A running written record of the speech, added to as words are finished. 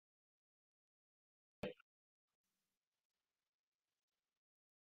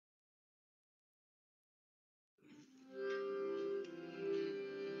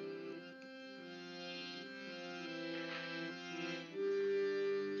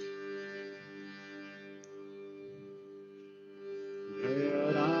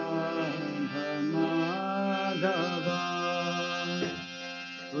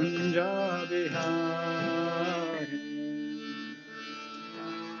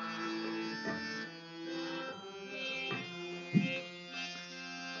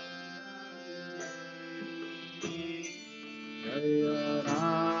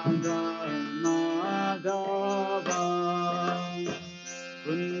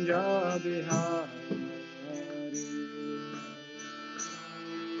Kunja Bihari.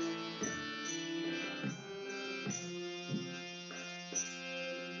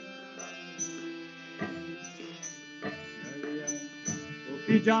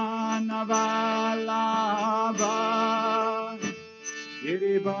 Vijanavalabha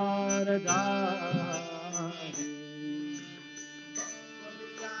Girivardhari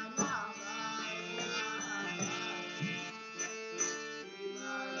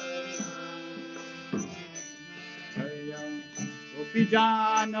Jaya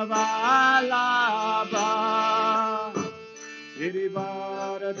Vijanavalabha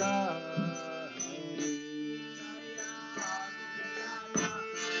Girivardhari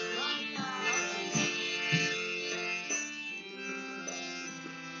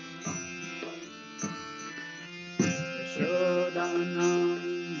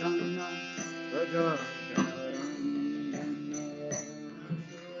Yashodanandana Rajajanarandana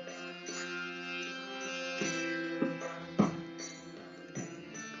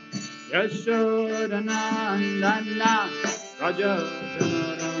Yashodanandana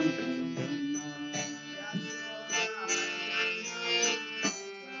Rajajanarandana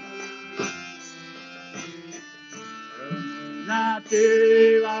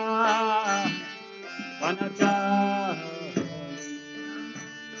Nativa Vanachari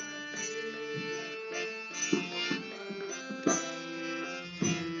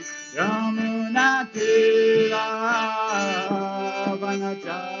Yamuna Tira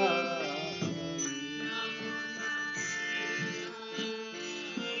Vanachari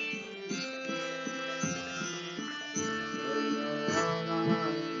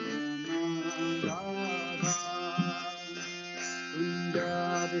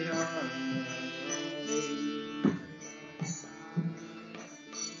Kunja Bihari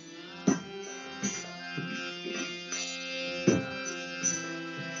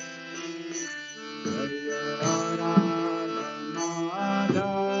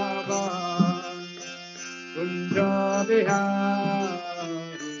Madhava Kunja Bihari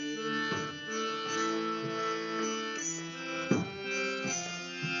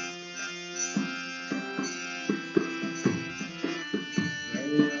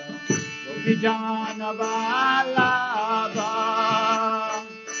Vijanavalabha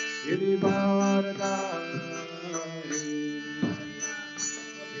Girivardhari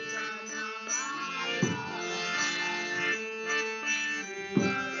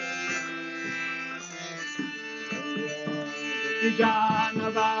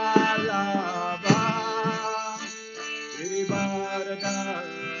Vijanavalabha Girivardhari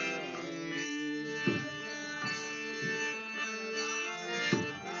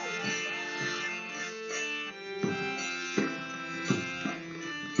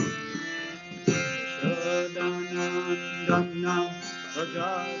Shodanandana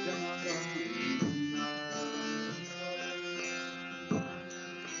Rajajanarandana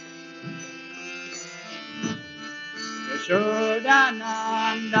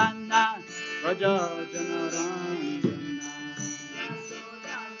Yashodanandana Rajajanarandana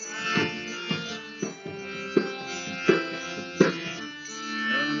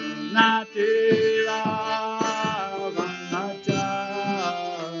Nativa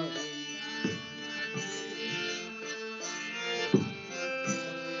Vanachari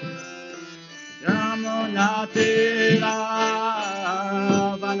Yamuna Tira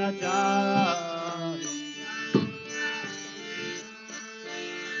Vanachari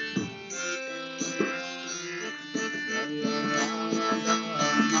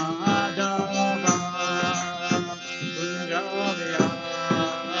Madhava Kunja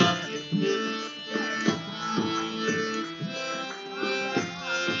Bihari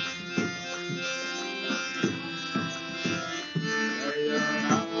Jaya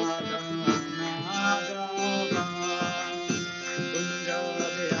Radha Madhava Kunja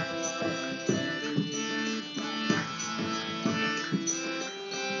Bihari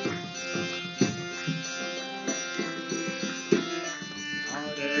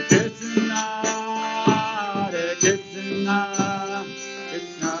Hare Krishna, Hare Krishna,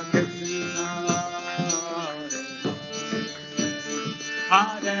 Krishna Krishna,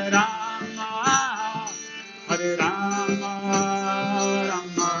 Hare Rama, Hare Rama,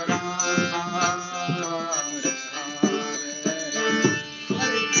 Rama Rama, Hare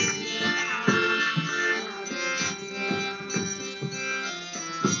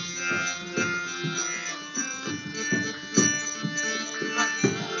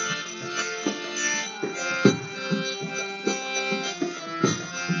Hare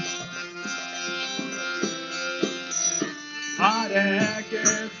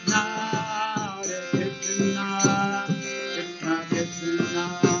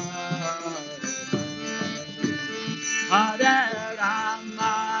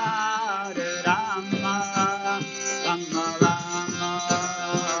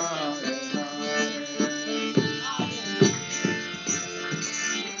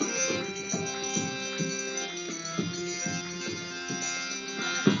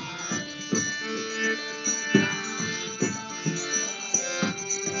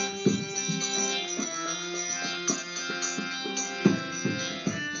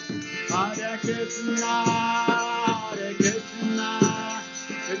Hare Krishna, Hare Krishna,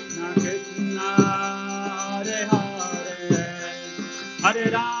 Krishna Krishna, Hare Hare, Hare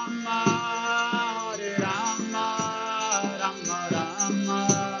Rama, Hare Rama, Rama Rama,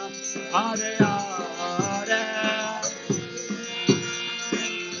 Hare Hare.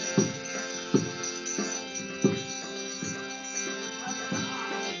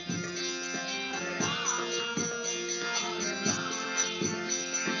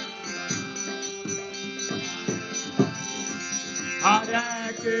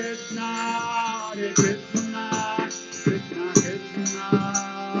 Hare Krishna, Hare Krishna, Krishna Krishna,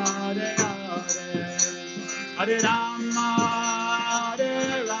 Hare Hare, Hare Rama, Hare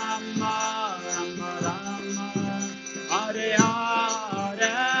Rama, Rama Rama, Hare Hare.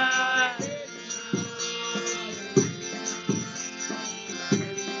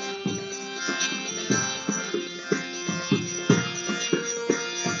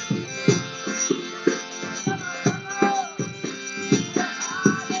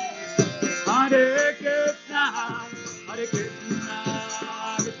 Hare Krishna, Hare Krishna,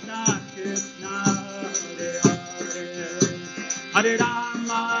 Krishna Krishna, Hare Hare, Hare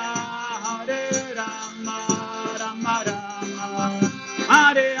Rama, Hare Rama, Rama Rama,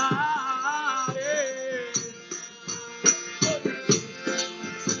 Hare Hare.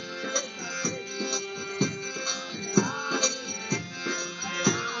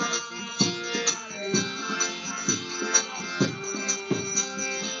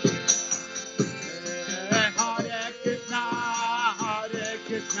 Hare Krishna, Hare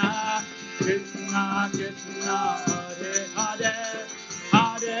Krishna, Krishna Krishna, Hare Hare,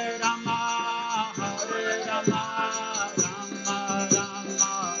 Hare Rama, Hare Rama, Rama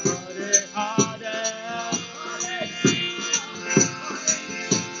Rama, Hare Hare.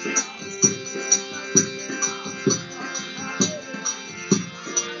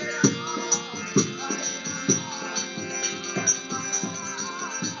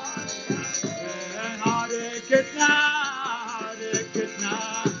 Hare Krishna, Hare Krishna,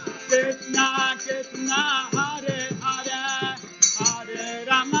 Krishna Krishna, Hare Hare, Hare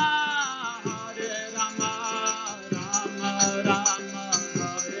Rama, Hare Rama, Rama Rama,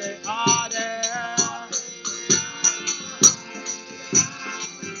 Hare Hare.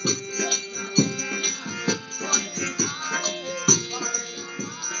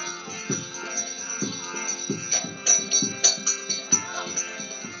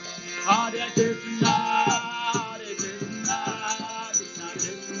 Hare Krishna, Hare Krishna, Krishna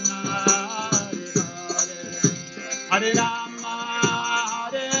Krishna, Hare Hare, Hare Rama,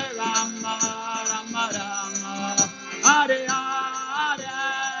 Hare Rama, Rama Rama, Hare Hare.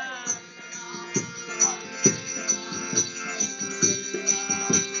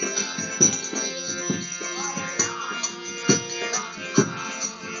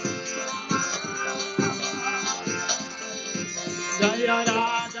 Jaya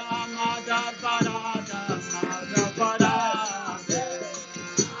Radha Madhava Radha Madhava Radha.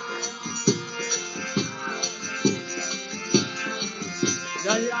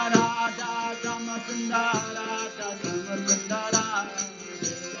 Jaya Radha Samasundara Samasundara.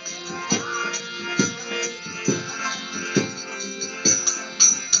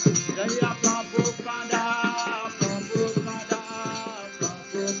 Jaya Prabhupada, Prabhupada,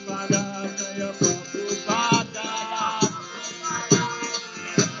 Prabhupada, Jaya Prabhupada.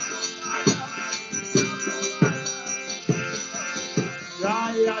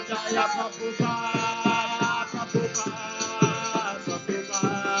 Jaya Jaya Prabhupada, Prabhupada,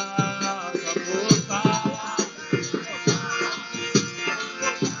 Prabhupada, Prabhupada.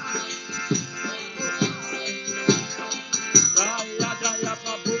 Jaya Jaya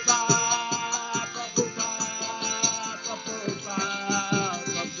Prabhupada, Prabhupada, Prabhupada,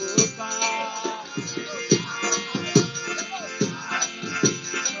 Prabhupada.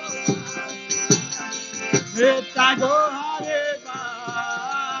 Nitya Go Hare Ba,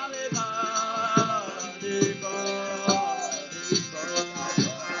 Hare Ba, Hare Ba, Hare Ba.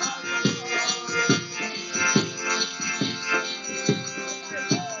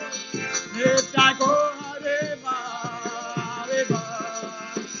 Nitya Go Hare Ba, Hare Ba,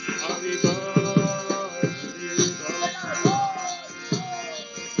 Hare Ba, Hare Ba.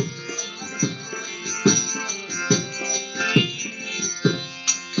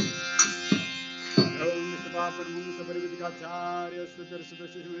 Acharya Sutar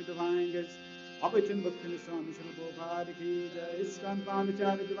Sudashishmani Divine Guest, Abhichan Bhakti Swami Shri Prabhupada Ki Jai, Iskan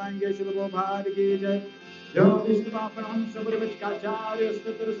Pamacharya Divine Guest Shri Prabhupada Ki Jai, Yo Vishnu Paparam Sabri Acharya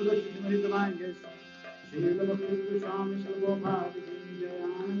Sutar Sudashishmani Divine Guest, Shri Bhakti Swami Shri Prabhupada Ki Jai,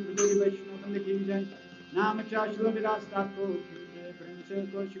 Anand Puri Vaishnava Ki Jai, Namacha Shri Vidas Thakur Ki Jai,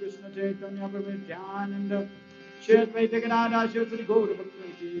 Shri Krishna Chaitanya Prabhu Nityananda Shri Advaita Gadadhar Shri Gaura Bhakta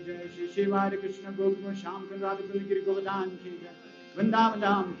Ki Jai Shri Shiva Hare Krishna Gopal Shyam Radha Giri Govardhan Ki Jai Vrindavan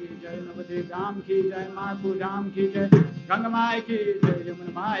Dham Ki Jai Navadip Dham Ki Jai Mayapur Dham Ki Jai Ganga Mai Ki Jai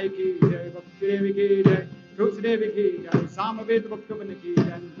Yamuna Mai Ki Jai Bhakti Devi Ki Jai Tulsi Devi Ki Jai Samaveta Bhaktivinoda Ki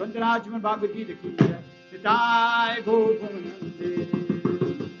Jai Gandharaj Bhagavad Gita Ki Jai Nitai Gaur Premanande.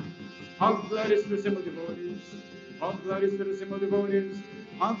 All glories to the simple devotees. All glories to the simple devotees.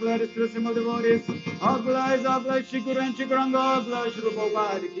 All glories to the simple devotees. All glories, Shri Guru and Shri Guranga. All glories to the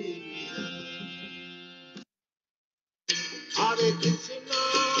Bhagavad Gita. Hare Krishna,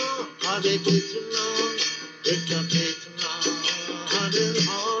 Hare Krishna, Krishna Krishna, Hare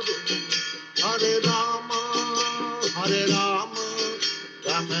Hare, Hare Rama, Hare Rama,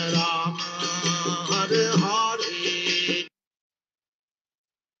 Rama Rama, Hare Hare.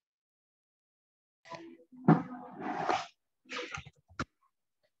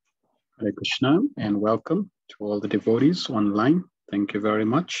 Hare Krishna and welcome to all the devotees online. Thank you very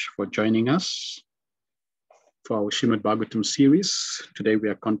much for joining us for our Srimad Bhagavatam series. Today we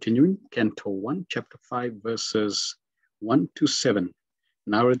are continuing Canto 1, Chapter 5, verses 1 to 7.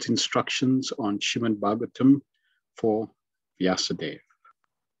 Narrative instructions on Srimad Bhagavatam for Vyasadeva.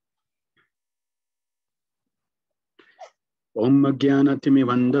 Om Jnanatimi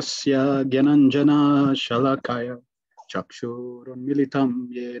Vandasya Gyananjana Shalakaya Chakshurun Militam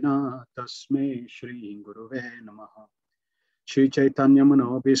Yena Tasme Shri Guruve Namaha Shri Chaitanya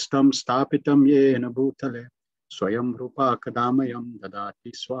Manobhistam Stapitam Yena Bhutale Swayam Rupa Kadamayam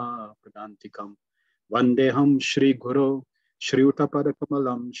Dadati Swa Pradantikam Vandeham Shri Guru Shri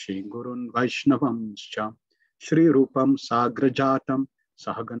Utapadakamalam Shri Gurun Vaishnavam Scha Shri Rupam Sagrajatam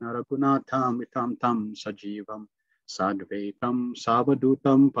Sahagana Raghunatham Itam Tam Sajivam Sadvaitam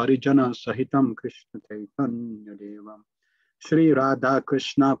Savadutam Parijana Sahitam Krishna Chaitanya Devam Shri Radha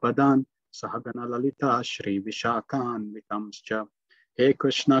Krishna Padan Sahagana Lalita Shri Vishakan Vitamscha He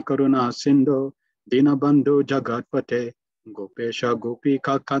Krishna Karuna Sindhu Dinabandhu Jagatpate Gopesha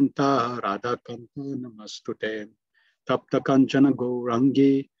Gopika Kanta Radha Kanta Namastute Tapta Kanchana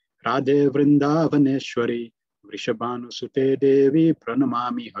Gourangi Radhe Vrindavaneshwari Vrishabhanu Sute Devi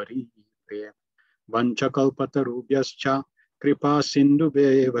Pranamami Hari Priya Vanchakalpatarubhyascha Kripa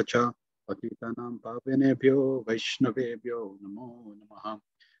Sindhubevacha Patitanam Pavanebhyo Vaishnavebhyo Namo Namaha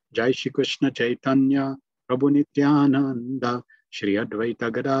Jai Shri Krishna Chaitanya Prabhu Nityananda Shri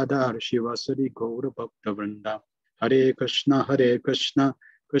Advaita Gadadhar Shivasari Gaura Bhakta Vrinda Hare Krishna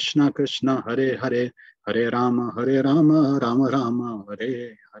Krishna Krishna Hare Hare Hare Rama Rama Rama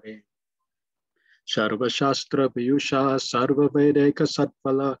Hare Hare Sarva Shastra Piyusha Sarva Vedeka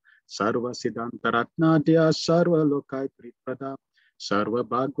Satpala Sarva Siddhantaratnadya Sarva Lokai Pripada Sarva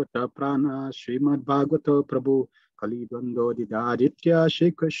Bhagavata Prana Srimad Bhagavata Prabhu Kalidvando Didaditya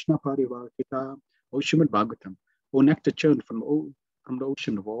Shri Krishna Parivartita O Srimad Bhagavatam, O nectar churned from the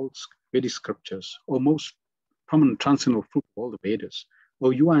ocean of all Vedic scriptures, O most prominent transcendental fruit of all the Vedas,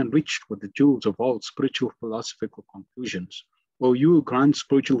 O you are enriched with the jewels of all spiritual philosophical conclusions, O you grant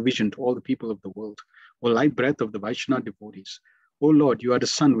spiritual vision to all the people of the world, O light breath of the Vaishnava devotees, O Lord, you are the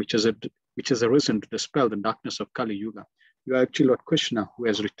sun which has arisen to dispel the darkness of Kali Yuga. You are actually Lord Krishna who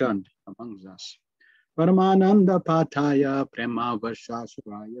has returned amongst us. Paramananda Pataya Prema Varsha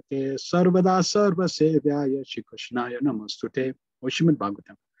Surayate Sarvada Sarva Sevyaya Shri Krishnaya Namastute. O Srimad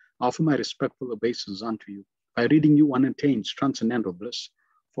Bhagavatam, offer my respectful obeisance unto you. By reading you one attains transcendental bliss.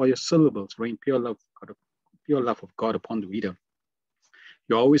 For your syllables rain pure love of God upon the reader.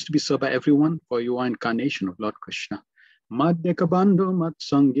 You are always to be served by everyone, for you are incarnation of Lord Krishna. Madhyakabandhu mat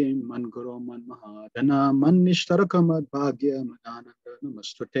sangim man guru man mahadana man nishtaraka mad bhagya madananda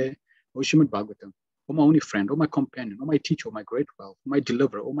namastute. O Srimad Bhagavatam, O my only friend, O my companion, O my teacher, O my great wealth, O my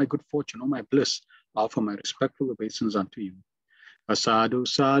deliverer, O my good fortune, O my bliss, I offer my respectful obeisance unto you. Asadu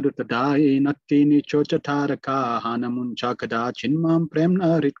sadhu tadai natini chochataraka hanamuncha kada chinmam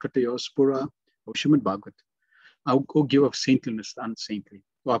premna ritkatayospura. O Srimad Bhagavatam, I will go give of saintliness to unsaintly,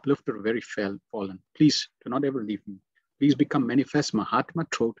 O uplifter of very fallen. Please do not ever leave me. Please become manifest Mahatma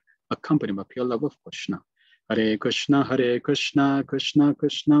throat, accompanied by pure love of Krishna. Hare Krishna, Krishna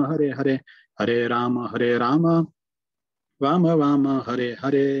Krishna, Hare Hare, Hare Rama, Rama Rama, Hare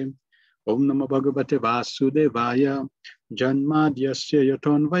Hare. Om Namo Bhagavate Vasudevaya, Janmadyasya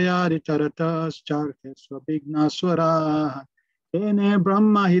Yatonvayari Taratas Charkesva Vignaswara, Tene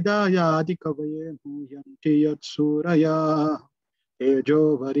Brahma Hidaya Adikavaye Muhyanti Yatsuraya.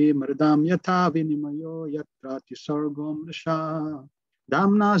 Tejo vari mridam yatha vinimayo yatrati sargom risha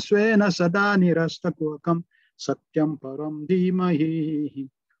damna swena sada nirastakvakam satyam param dhimahi.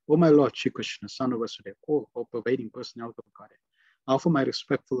 O my Lord Shri Krishna, son of Vasudeva, all pervading personality of Godhead, I offer my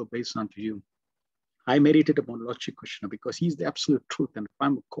respectful obeisance unto you. I meditate upon Lord Shri Krishna because he is the absolute truth and the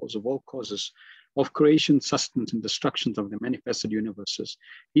primal cause of all causes of creation, sustenance, and destructions of the manifested universes.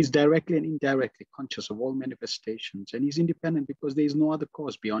 He is directly and indirectly conscious of all manifestations, and he is independent because there is no other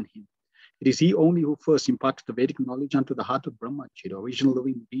cause beyond him. It is he only who first imparted the Vedic knowledge unto the heart of Brahmaji, the original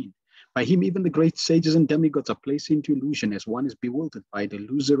living being. By him, even the great sages and demigods are placed into illusion as one is bewildered by the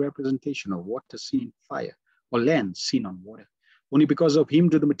illusory representation of water seen in fire or land seen on water. Only because of him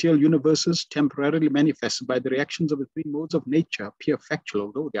do the material universes, temporarily manifested by the reactions of the three modes of nature, appear factual,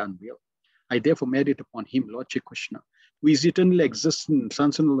 although they are unreal. I therefore meditate upon him, Lord Shri Krishna, who is eternally existent in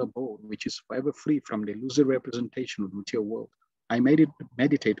transcendental abode, which is forever free from the illusory representation of the material world. I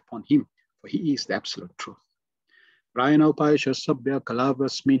meditate upon him, for he is the absolute truth. Prayanalpayasha sabya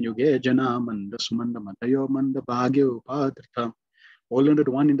kalavasmin yuge jana manda sumanda matayo manda bhagyo upadrita. All under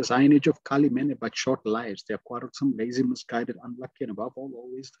one in this iron age of Kali, many but short lives. They are quarrelsome, lazy, misguided, unlucky, and above all,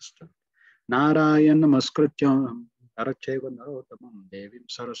 always disturbed. Narayana Namaskrityam Taracheva Narotamam Devim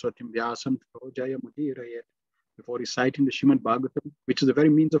Saraswatim Vyasam Projaya Mudirayet. Before reciting the Srimad Bhagavatam, which is the very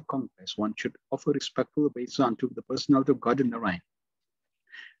means of conquest, one should offer respectful obeisance unto the personality of God in Narayan.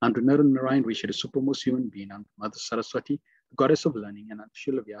 Unto Narayan, we should a supermost human being, unto Mother Saraswati, the goddess of learning, and unto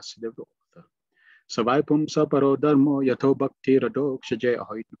Srila Vyasadeva, the author. Savaipum saparo dharmo yatho bhakti radokshaje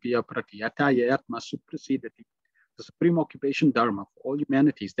ahoitukiya pratiyata yatma suprasidati. The supreme occupation dharma for all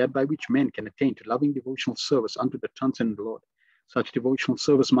humanity is that by which men can attain to loving devotional service unto the transcendent Lord. Such devotional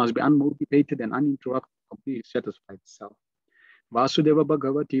service must be unmotivated and uninterrupted, completely satisfied itself. Vasudeva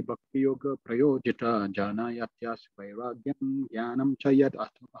Bhagavati Bhakti Yoga Prayojita Janayatyas Vairagyam Jnanam Chayat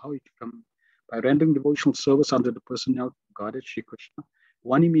Ahoitikam. By rendering devotional service unto the personality of Goddess Shri Krishna,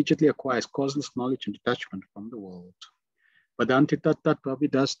 one immediately acquires causeless knowledge and detachment from the world. Vadanti tattva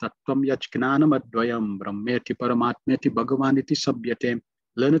vidas tattvam yachgnanam advayam brahmeti paramatmeti bhagavaniti sabhyate.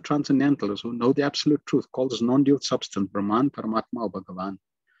 Learned transcendentalists who know the absolute truth call this non-dual substance Brahman, Paramatma, or Bhagavan.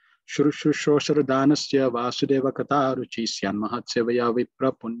 Shrushrushosharadhanasya vasudeva kataruchi syan mahatsevaya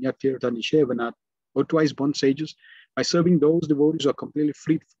vipra punyatirtha nishevanat. O twice born sages, by serving those devotees who are completely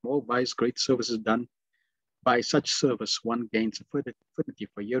freed from all vice, great service is done. By such service, one gains affinity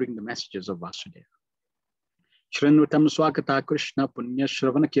for hearing the messages of Vasudeva. Shrinvatam swakata Krishna punya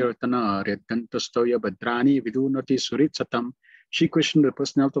shravana kirtana reddantastoya badrani vidunati suritsatam. Shri Krishna, the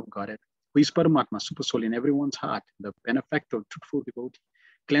personality of Godhead, who is Paramatma, super soul in everyone's heart, the benefactor of truthful devotee,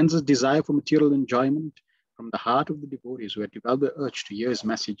 cleanses desire for material enjoyment from the heart of the devotees who have developed the urge to hear his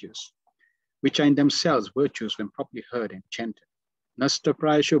messages, which are in themselves virtues when properly heard and chanted. Nasta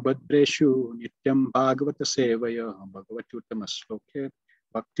prayashu badreshu nityam bhagavata sevaya bhagavatuttama sloke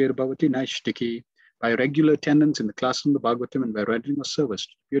bhaktir bhavati naishtiki. By regular attendance in the classes of the Bhagavatam and by rendering a service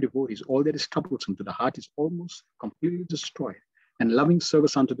to pure devotees, all that is troublesome to the heart is almost completely destroyed. And loving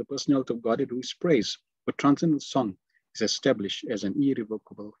service unto the personality of Godhead, who is praised for transcendental song, is established as an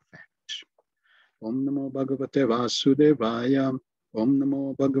irrevocable fact. Om Namo Bhagavate Vasudevaya. Om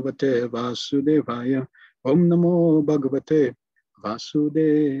Namo Bhagavate Vasudevaya. Om Namo Bhagavate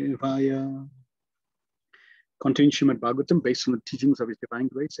Vasudevaya. Continuing Srimad Bhagavatam based on the teachings of His Divine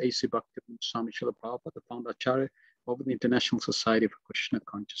Grace, A.C. Bhaktivedanta Swami Srila Prabhupada, the founder Acharya of the International Society for Krishna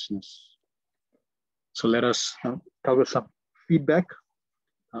Consciousness. So let us cover some feedback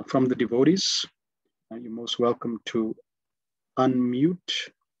from the devotees. You're most welcome to unmute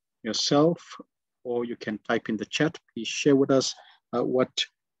yourself, or you can type in the chat. Please share with us what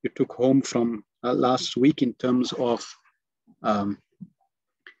you took home from last week in terms of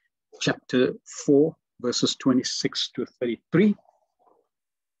chapter 4, verses 26 to 33.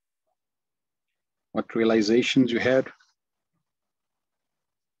 What realizations you had.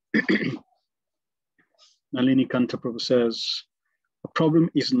 Nalini Kanta Prabhu says, a problem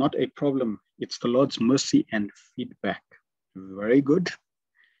is not a problem. It's the Lord's mercy and feedback. Very good.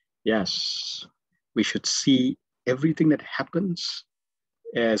 Yes, we should see everything that happens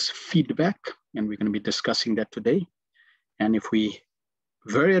as feedback, and we're going to be discussing that today. And if we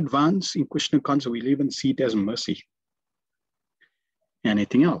very advanced in Krishna consciousness, we'll even see it as mercy.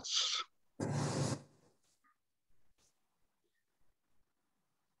 Anything else?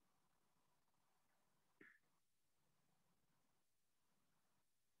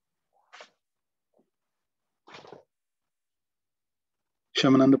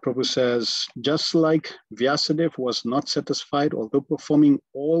 Shamananda Prabhu says, just like Vyasadeva was not satisfied, although performing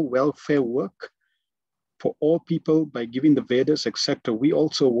all welfare work for all people by giving the Vedas, etc., we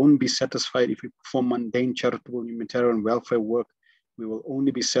also won't be satisfied if we perform mundane, charitable, humanitarian, and welfare work. We will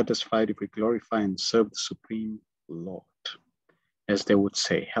only be satisfied if we glorify and serve the Supreme Lord, as they would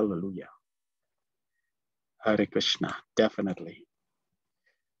say. Hallelujah. Hare Krishna, definitely.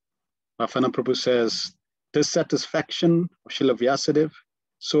 Rafana Prabhu says, dissatisfaction of Srila Vyasadeva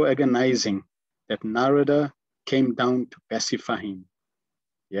so agonizing that Narada came down to pacify him.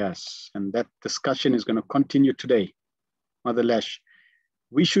 Yes, and that discussion is going to continue today. Mother Lash,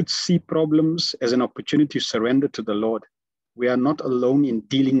 we should see problems as an opportunity to surrender to the Lord. We are not alone in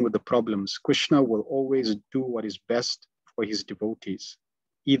dealing with the problems. Krishna will always do what is best for his devotees,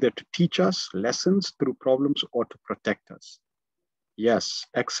 either to teach us lessons through problems or to protect us. Yes,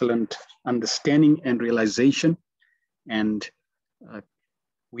 excellent understanding and realization. And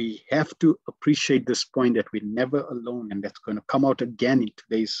we have to appreciate this point that we're never alone, and that's going to come out again in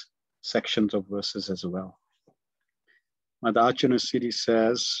today's sections of verses as well. Mother Archana Siddhi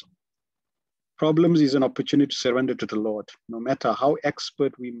says, problems is an opportunity to surrender to the Lord. No matter how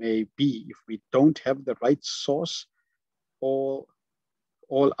expert we may be, if we don't have the right source, all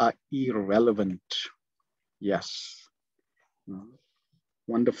are irrelevant. Yes.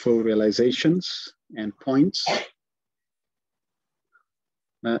 Wonderful realizations and points.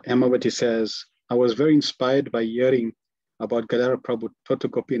 Hemavati says, I was very inspired by hearing about Gadara Prabhu Tota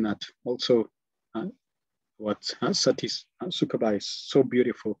Gopinath. Also, Sati Sukhabai is so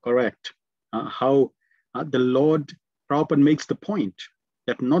beautiful, correct. How the Lord, Prabhupada makes the point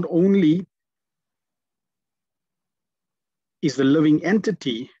that not only is the living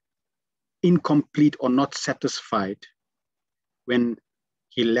entity incomplete or not satisfied when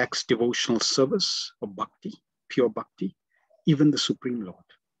he lacks devotional service or bhakti, pure bhakti, even the Supreme Lord.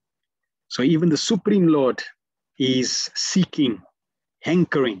 So even the Supreme Lord is seeking,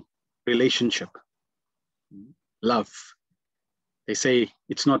 hankering relationship, love. They say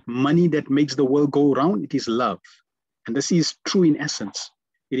it's not money that makes the world go round, it is love. And this is true in essence.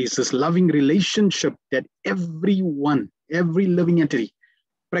 It is this loving relationship that everyone, every living entity,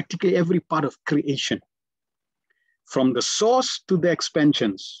 practically every part of creation, from the source to the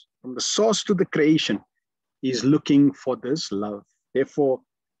expansions, from the source to the creation, is looking for this love. Therefore,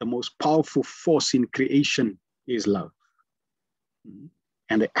 the most powerful force in creation is love.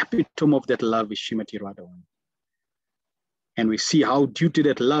 And the epitome of that love is Srimati Radharani. And we see how due to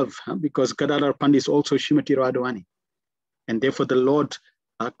that love, because Gadadhar Pandit is also Srimati Radharani. And therefore the Lord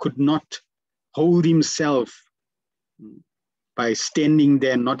could not hold himself by standing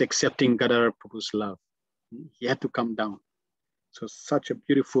there not accepting Gadadhar Prabhu's love. He had to come down. So such a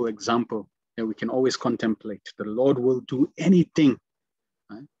beautiful example that we can always contemplate. The Lord will do anything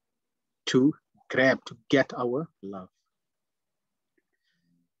to get our love.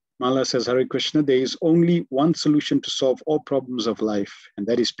 Mala says, Hare Krishna, there is only one solution to solve all problems of life, and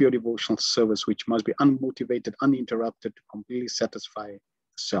that is pure devotional service, which must be unmotivated, uninterrupted to completely satisfy the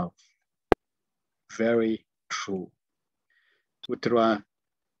self. Very true. Uttara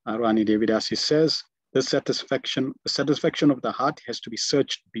Rani Devidasi says, the satisfaction of the heart has to be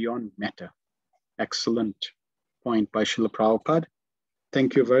searched beyond matter. Excellent point by Srila Prabhupada.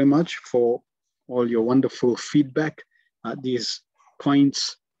 Thank you very much for all your wonderful feedback. These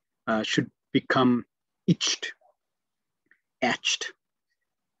points should become etched,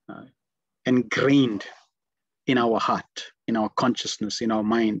 ingrained in our heart, in our consciousness, in our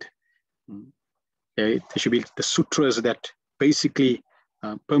mind. There should be the sutras that basically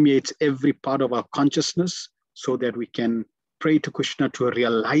permeates every part of our consciousness so that we can pray to Krishna to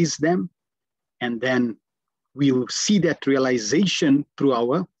realize them, and then we'll see that realization through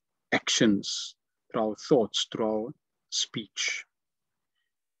our actions, through our thoughts, through our speech.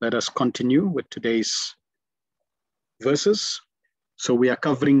 Let us continue with today's verses. So we are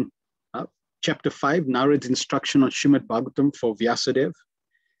covering chapter 5, Narad's instruction on Srimad Bhagavatam for Vyasadeva.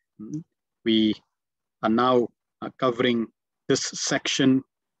 We are now covering this section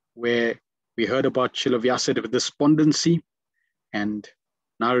where we heard about Srila Vyasadeva despondency, and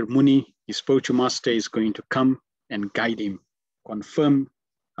Narad Muni, his spiritual master, is going to come and guide him, confirm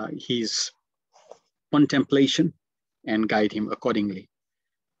his contemplation and guide him accordingly.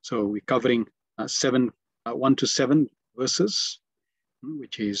 So we're covering 1 to 7 verses,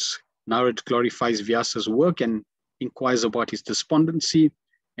 which is Narad glorifies Vyasa's work and inquires about his despondency,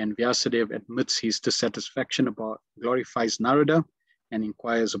 and Vyasadeva admits his dissatisfaction, glorifies Narada and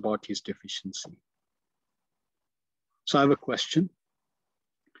inquires about his deficiency. So I have a question,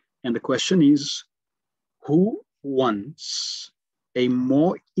 and the question is, who wants a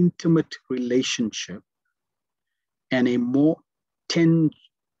more intimate relationship and a more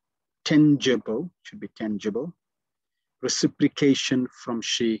tangible, should be tangible, reciprocation from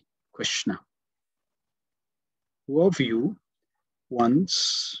Shri Krishna? Who of you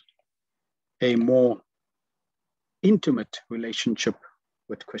wants a more intimate relationship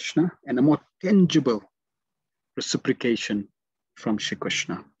with Krishna and a more tangible reciprocation from Shri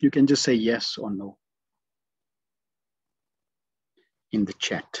Krishna? You can just say yes or no in the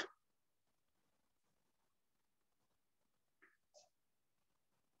chat.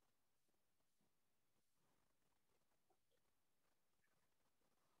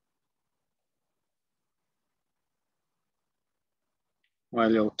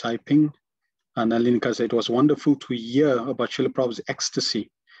 While you're typing, Nalinika said, it was wonderful to hear about Srila Prabhupada's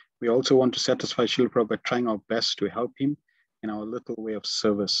ecstasy. We also want to satisfy Srila Prabhupada by trying our best to help him in our little way of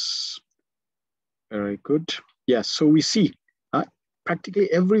service. Very good. Yes, so we see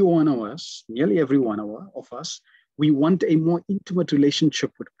practically every one of us, nearly every one of us, we want a more intimate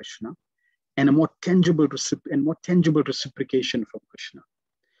relationship with Krishna and a more tangible reciprocation from Krishna.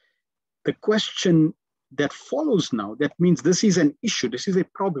 The question that follows now, that means this is an issue, this is a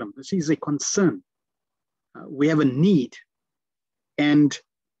problem, this is a concern. We have a need, and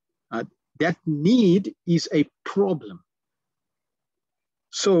that need is a problem.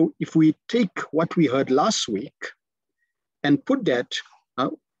 So if we take what we heard last week and put that,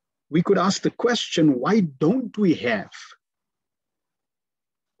 we could ask the question, why don't we have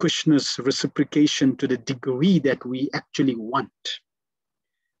Krishna's reciprocation to the degree that we actually want?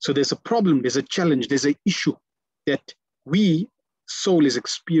 So there's a problem, there's a challenge, there's an issue that soul is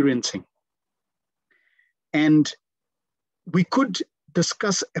experiencing. And we could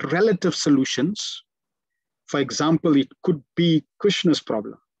discuss relative solutions. For example, it could be Krishna's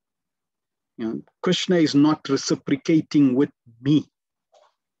problem. Krishna is not reciprocating with me.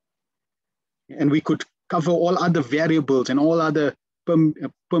 And we could cover all other variables and all other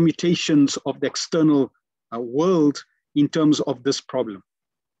permutations of the external world in terms of this problem.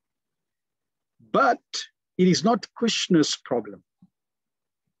 But it is not Krishna's problem.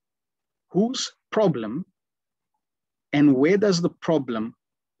 Whose problem, and where does the problem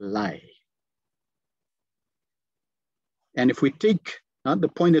lie? And if we take the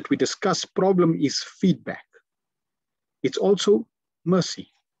point that we discussed, problem is feedback. It's also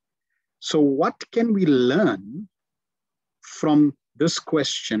mercy. So what can we learn from this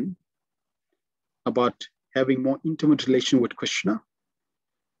question about having more intimate relation with Krishna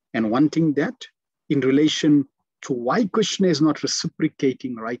and wanting that in relation to why Krishna is not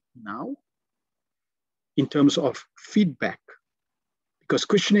reciprocating right now in terms of feedback? Because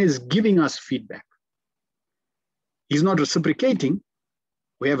Krishna is giving us feedback. He's not reciprocating.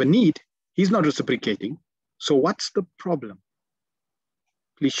 We have a need. He's not reciprocating. So what's the problem?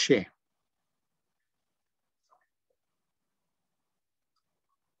 Please share.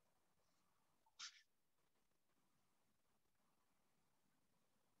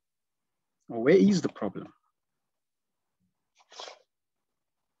 Or where is the problem?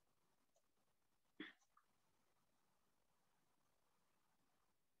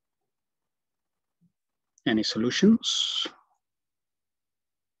 Any solutions?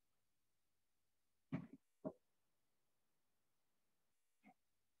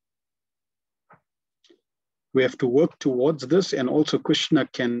 We have to work towards this, and also Krishna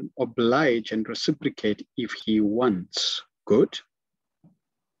can oblige and reciprocate if he wants. Good.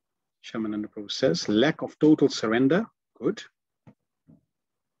 Shamananda Prabhu says, lack of total surrender. Good.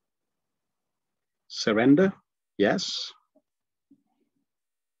 Surrender. Yes.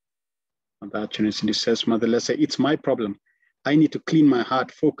 Mother says, Mother Lesa, it's my problem. I need to clean my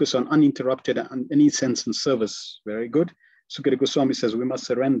heart, focus on uninterrupted and any sense in service. Very good. Sukadeva Goswami says, we must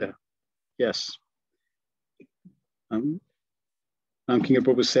surrender. Yes. King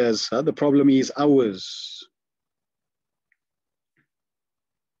Prabhu says, the problem is ours.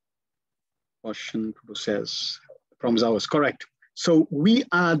 Oshan Prabhu says, the problem is ours. Correct. So we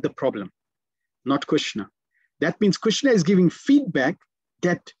are the problem, not Krishna. That means Krishna is giving feedback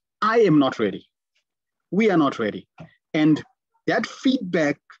that I am not ready. We are not ready. And that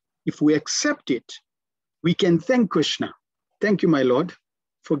feedback, if we accept it, we can thank Krishna. Thank you, my Lord,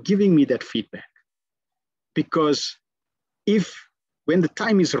 for giving me that feedback. Because when the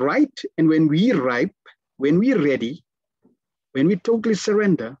time is right and when we're ripe, when we're ready, when we totally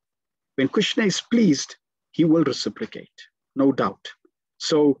surrender, when Krishna is pleased, he will reciprocate, no doubt.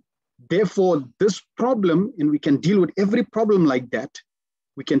 So therefore, this problem, and we can deal with every problem like that,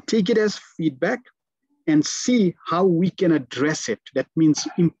 we can take it as feedback and see how we can address it. That means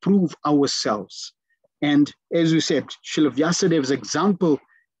improve ourselves. And as we said, Srila Vyasadev's example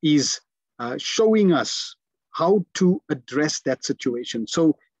is showing us how to address that situation.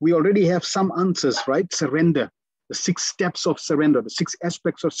 So we already have some answers, right? Surrender, the 6 steps of surrender, the 6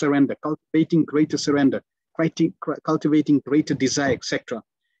 aspects of surrender, cultivating greater surrender, cultivating greater desire, etc.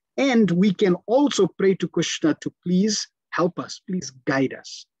 And we can also pray to Krishna to please help us, please guide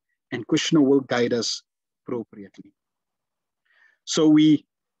us. And Krishna will guide us appropriately. So we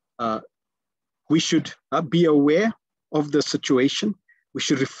should be aware of the situation. We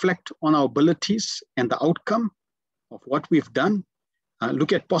should reflect on our abilities and the outcome of what we've done.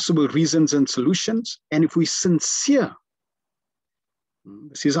 Look at possible reasons and solutions. And if we're sincere,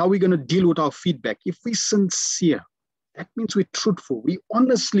 this is how we're going to deal with our feedback. If we're sincere, that means we're truthful. We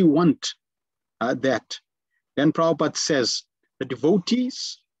honestly want that. Then Prabhupada says, the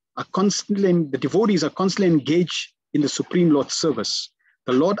devotees are constantly engaged in the Supreme Lord's service.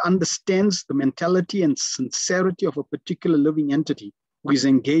 The Lord understands the mentality and sincerity of a particular living entity who is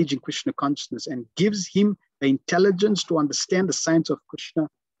engaged in Krishna consciousness and gives him the intelligence to understand the science of Krishna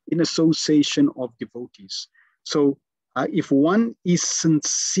in association of devotees. So if one is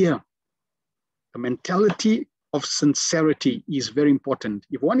sincere, the mentality of sincerity is very important.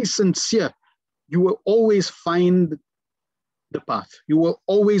 If one is sincere, you will always find the path. You will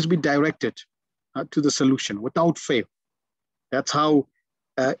always be directed to the solution without fail. That's how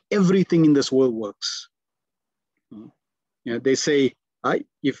everything in this world works. They say,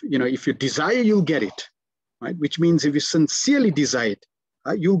 if you desire, you'll get it, right? Which means if you sincerely desire it,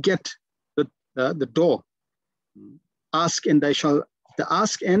 you'll get the door. Ask and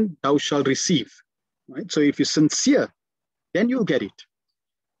thou shalt receive, right? So if you're sincere, then you'll get it.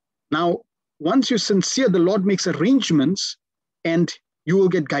 Now, once you're sincere, the Lord makes arrangements and you will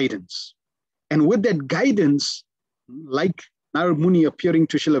get guidance. And with that guidance, like Narad Muni appearing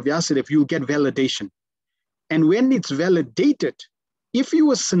to Srila Vyasadeva, you'll get validation. And when it's validated, if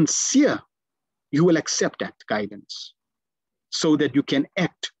you are sincere, you will accept that guidance so that you can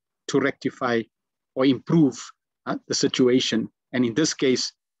act to rectify or improve the situation. And in this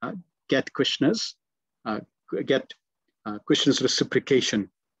case, get Krishna's reciprocation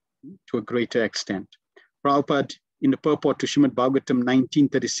to a greater extent. Prabhupada, in the purport to Srimad Bhagavatam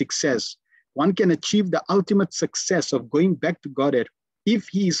 1936 says, one can achieve the ultimate success of going back to Godhead if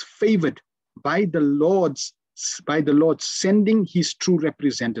he is favored by the Lord sending his true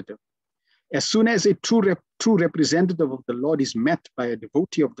representative. As soon as a true representative of the Lord is met by a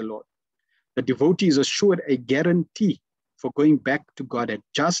devotee of the Lord, the devotee is assured a guarantee for going back to Godhead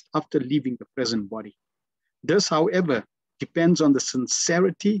just after leaving the present body. This, however, depends on the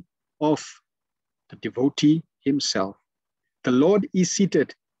sincerity of the devotee himself. The Lord is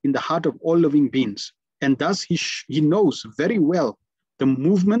seated in the heart of all living beings, and thus he knows very well the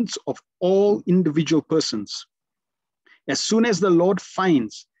movements of all individual persons. As soon as the Lord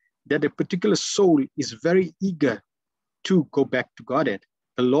finds that a particular soul is very eager to go back to Godhead,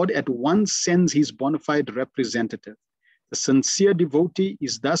 the Lord at once sends his bona fide representative. The sincere devotee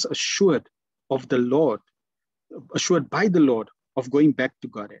is thus assured by the Lord of going back to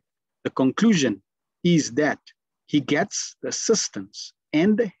Godhead. The conclusion is that he gets the assistance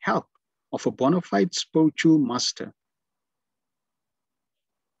and the help of a bona fide spiritual master,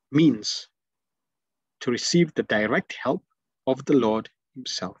 means to receive the direct help of the Lord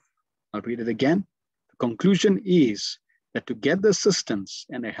himself. I'll read it again. The conclusion is that to get the assistance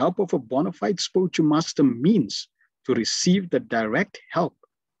and the help of a bona fide spiritual master means to receive the direct help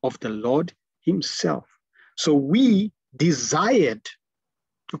of the Lord himself. So we desired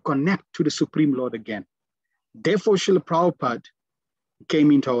to connect to the Supreme Lord again. Therefore, Srila Prabhupada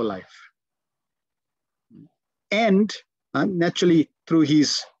came into our life. And naturally, through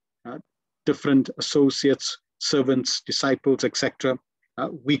his different associates, servants, disciples, etc.,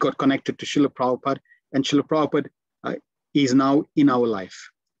 we got connected to Srila Prabhupada, and Srila Prabhupada is now in our life.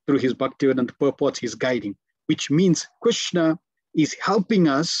 Through his Bhaktivedanta purports, he's guiding, which means Krishna is helping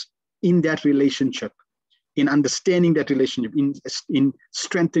us in that relationship, in understanding that relationship, in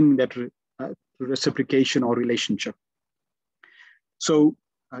strengthening that reciprocation or relationship. So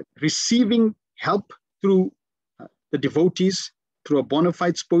receiving help through the devotees, through a bona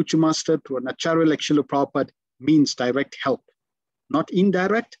fide spiritual master, through an acharya like Srila Prabhupada, means direct help. Not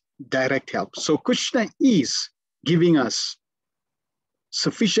indirect, direct help. So Krishna is giving us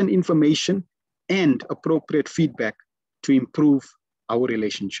sufficient information and appropriate feedback to improve our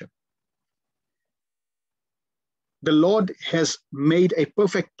relationship. The Lord has made a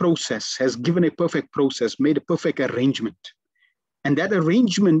perfect process, has given a perfect process, made a perfect arrangement. And that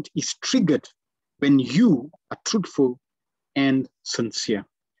arrangement is triggered when you are truthful and sincere.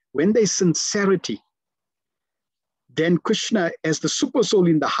 When there's sincerity, then Krishna, as the super soul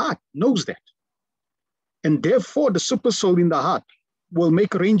in the heart, knows that. And therefore, the super soul in the heart will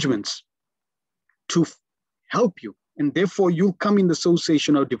make arrangements to help you. And therefore, you'll come in the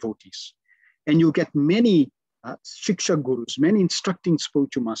association of devotees. And you'll get many Shiksha Gurus, many instructing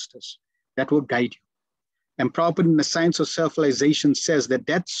spiritual masters that will guide you. And Prabhupada in the Science of Self-Realization says that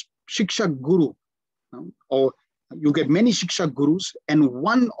that's Shiksha Guru, or You get many Shiksha Gurus, and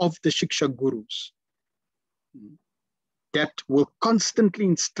one of the Shiksha Gurus that will constantly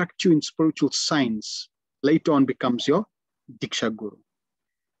instruct you in spiritual science later on becomes your Diksha Guru.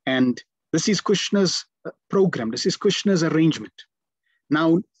 And this is Krishna's program. This is Krishna's arrangement.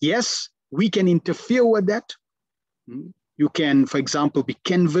 Now, yes, we can interfere with that. You can, for example, be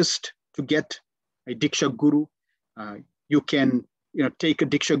canvassed to get a Diksha Guru. You can, take a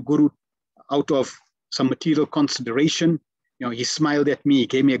Diksha Guru out of some material consideration. He smiled at me, he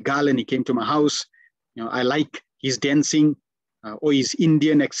gave me a garland, he came to my house. I like his dancing, or he's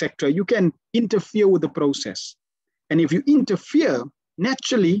Indian, etc. You can interfere with the process. And if you interfere,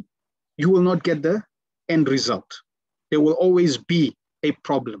 naturally, you will not get the end result. There will always be a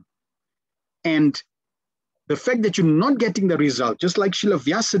problem. And the fact that you're not getting the result, just like Srila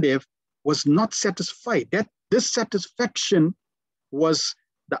Vyasadeva was not satisfied, that dissatisfaction was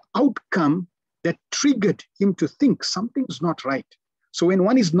the outcome that triggered him to think something's not right. So when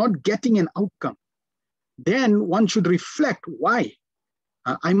one is not getting an outcome, then one should reflect why.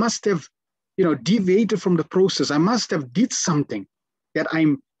 I must have, deviated from the process. I must have did something that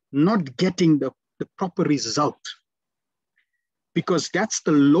I'm not getting the proper result. Because that's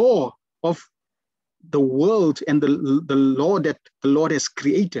the law of the world and the law that the Lord has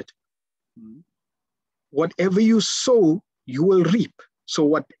created. Whatever you sow, you will reap. So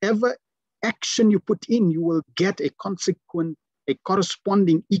whatever action you put in, you will get a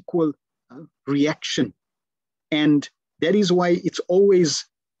corresponding equal reaction. And that is why it's always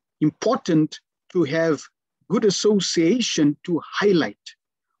important to have good association to highlight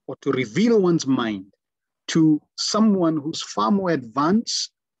or to reveal one's mind to someone who's far more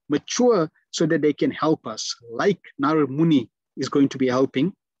advanced, mature, so that they can help us, like Narad Muni is going to be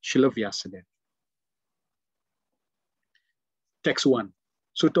helping Srila Vyasadeva. Text 1.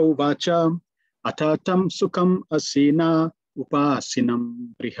 Suto vacha atatam sukham asina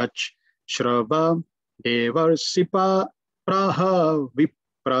upasinam brihach shrava devar sipa praha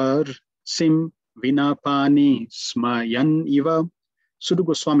viprar sim vinapani smayan iva. Suta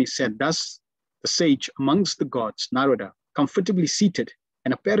Goswami said, thus the sage amongst the gods, Narada, comfortably seated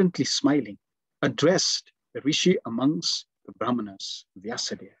and apparently smiling, addressed the rishi amongst the brahmanas,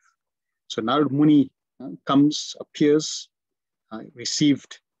 Vyasadeva. So Narad Muni appears,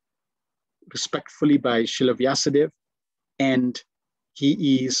 received respectfully by Srila Vyasadeva, and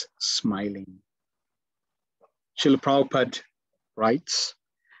he is smiling. Srila Prabhupada writes,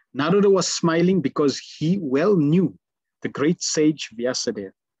 Narada was smiling because he well knew the great sage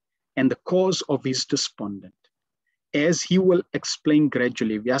Vyasadeva and the cause of his despondent. As he will explain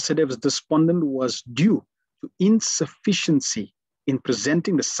gradually, Vyasadeva's despondent was due to insufficiency in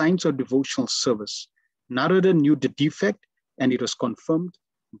presenting the signs of devotional service. Narada knew the defect, and it was confirmed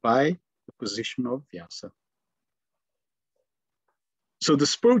by the position of Vyasa. So the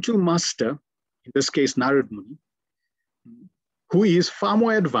spiritual master, in this case Narad Muni, who is far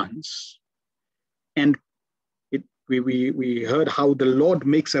more advanced, and we heard how the Lord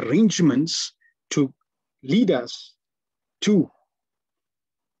makes arrangements to lead us to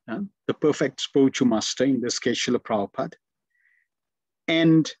the perfect spiritual master, in this case Srila Prabhupada.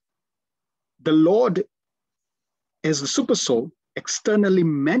 And the Lord as the super soul externally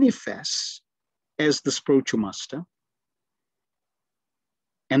manifests as the spiritual master.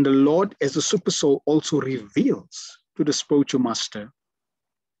 And the Lord as the super soul also reveals to the spiritual master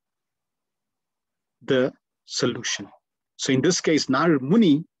the solution. So in this case, Narad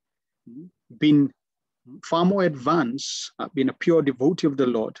Muni, being far more advanced, being a pure devotee of the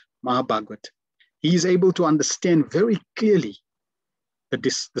Lord, Mahabhagavat, he is able to understand very clearly the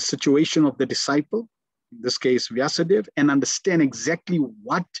situation of the disciple, in this case Vyasadeva, and understand exactly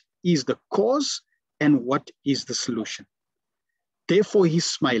what is the cause and what is the solution. Therefore, he's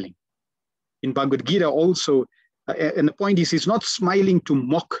smiling. In Bhagavad Gita also, and the point is, he's not smiling to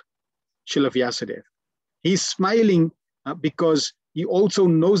mock Srila Vyasadeva. He's smiling because he also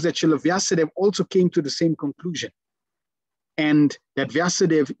knows that Srila Vyasadeva also came to the same conclusion, and that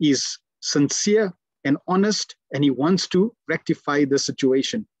Vyasadeva is sincere and honest, and he wants to rectify the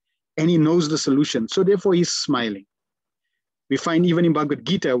situation, and he knows the solution. So therefore, he's smiling. We find even in Bhagavad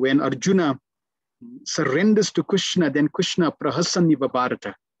Gita, when Arjuna surrenders to Krishna, then Krishna prahasaniva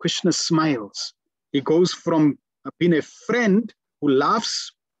bharata. Krishna smiles. He goes from being a friend who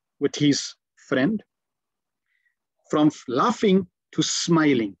laughs with his friend, from laughing to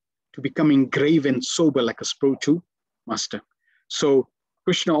smiling, to becoming grave and sober like a spiritual master. So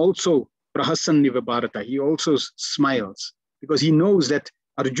Krishna also prahasaniva bharata. He also smiles because he knows that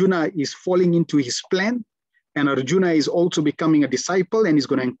Arjuna is falling into his plan, and Arjuna is also becoming a disciple, and he's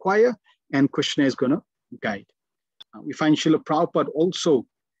going to inquire, and Krishna is going to guide. We find Srila Prabhupada also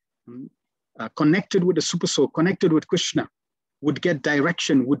connected with the Super Soul, connected with Krishna, would get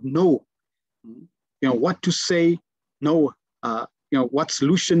direction, would know, what to say, know, what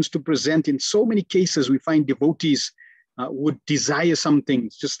solutions to present. In so many cases, we find devotees would desire some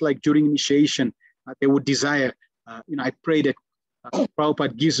things, just like during initiation, they would desire, I pray that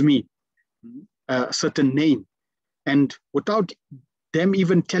Prabhupada gives me a certain name. And without them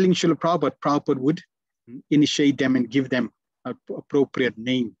even telling Srila Prabhupada, Prabhupada would initiate them and give them an appropriate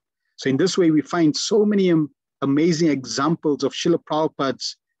name. So in this way, we find so many amazing examples of Srila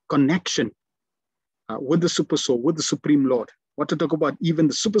Prabhupada's connection with the Super Soul, with the Supreme Lord. What to talk about even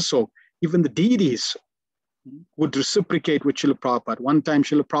the Super Soul, even the deities would reciprocate with Srila Prabhupada. One time,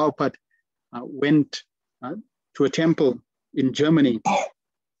 Srila Prabhupada went to a temple in Germany,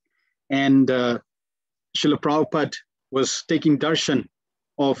 and Srila Prabhupada was taking darshan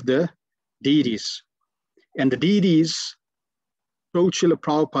of the deities. And the deities told Srila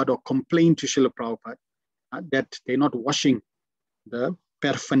Prabhupada or complained to Srila Prabhupada that they're not washing the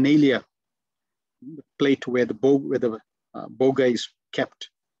paraphernalia, the plate where the boga is kept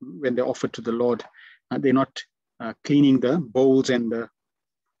when they're offered to the Lord. They're not cleaning the bowls and the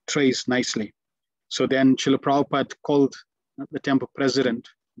trays nicely. So then Srila Prabhupada called the temple president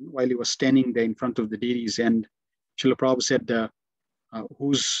while he was standing there in front of the deities, and Srila Prabhupada said,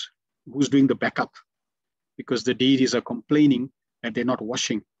 who's doing the backup? Because the deities are complaining that they're not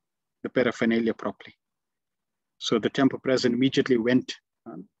washing the paraphernalia properly. So the temple president immediately went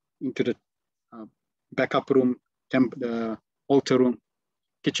into the backup room, the altar room,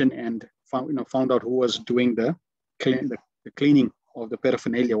 kitchen, and found out who was doing the cleaning of the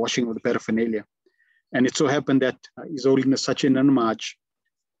paraphernalia, washing of the paraphernalia. And it so happened that His Holiness Sachidananda Maharaj,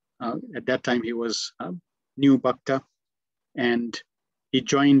 at that time he was new Bhakta, and he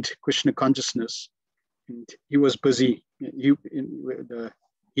joined Krishna consciousness, and he was busy.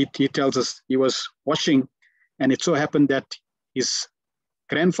 He tells us he was washing, and it so happened that his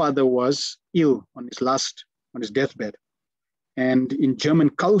grandfather was ill on his deathbed. And in German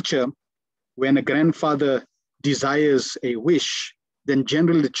culture, when a grandfather desires a wish, then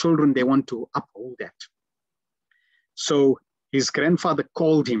generally the children, they want to uphold that. So his grandfather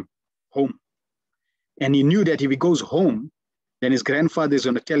called him home. And he knew that if he goes home, then his grandfather is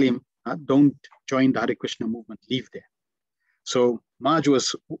going to tell him, don't join the Hare Krishna movement, leave there. So Maharaj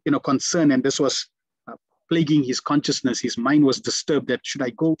was concerned, and this was plaguing his consciousness. His mind was disturbed that should I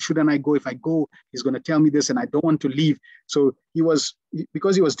go, shouldn't I go? If I go, he's going to tell me this and I don't want to leave. So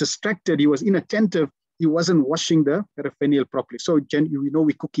because he was distracted, he was inattentive, he wasn't washing the paraphernalia properly. So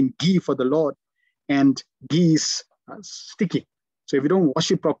we're cooking ghee for the Lord, and ghee is sticky. So if you don't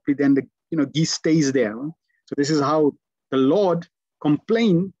wash it properly, then the ghee stays there. So this is how the Lord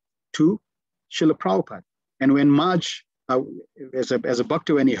complained to Srila Prabhupada. And when Maharaj, as a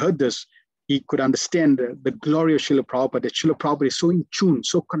bhakta, when he heard this, he could understand the glory of Srila Prabhupada, that Srila Prabhupada is so in tune,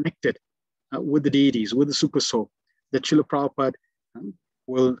 so connected with the deities, with the Super Soul, that Srila Prabhupada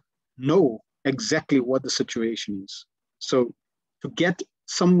will know exactly what the situation is. So to get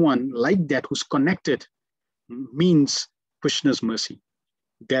someone like that who's connected means Krishna's mercy,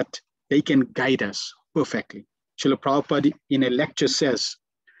 that they can guide us perfectly. Srila Prabhupada in a lecture says,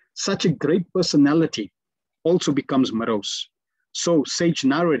 such a great personality also becomes morose. So Sage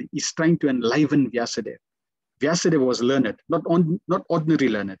Narad is trying to enliven Vyasadeva. Vyasadeva was learned, not ordinary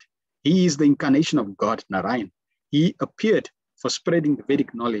learned. He is the incarnation of God, Narayan. He appeared for spreading the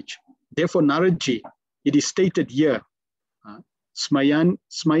Vedic knowledge. Therefore, Naradji, it is stated here, Smayan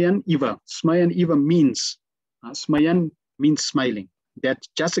Iva. Smayan Iva means, Smayan means smiling. That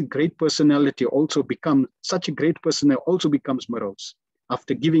just a great personality such a great personality also becomes morose.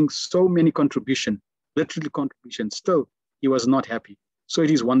 After giving so many literally contributions, still he was not happy. So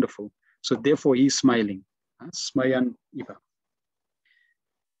it is wonderful. So therefore he is smiling. Smayan Iva.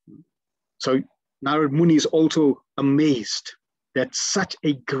 So Narad Muni is also amazed that such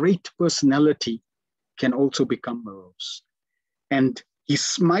a great personality can also become morose. And he's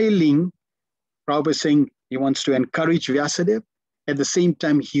smiling, Prabhupada saying he wants to encourage Vyasadeva. At the same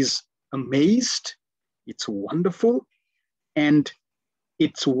time, he's amazed. It's wonderful. And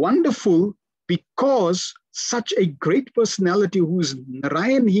it's wonderful because such a great personality who's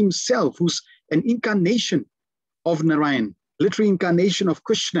Narayan himself, who's an incarnation of Narayan, literary incarnation of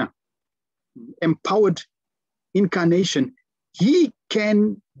Krishna, empowered incarnation, he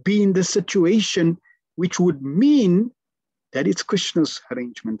can be in the situation which would mean that it's Krishna's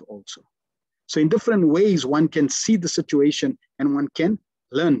arrangement also. So in different ways, one can see the situation and one can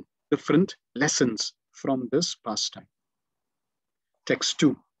learn different lessons from this pastime. Text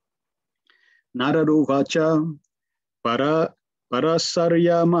 2. Narado vacha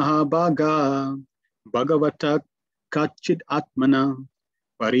Parasarya Mahabhaga Bhagavata Kachid Atmana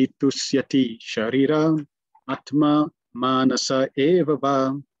Paritusyati Sharira Atma Manasa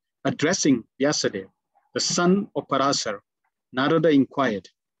Evava. Addressing Vyasadeva, the son of Parasar, Narada inquired,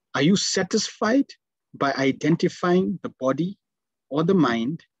 are you satisfied by identifying the body or the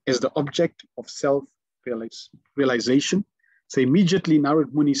mind as the object of self-realization? So immediately Narada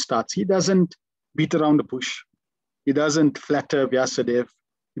Muni starts. He doesn't beat around the bush. He doesn't flatter Vyasadeva.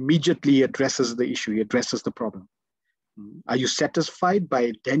 Immediately he addresses the issue. He addresses the problem. Are you satisfied by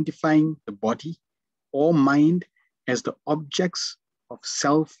identifying the body or mind as the objects of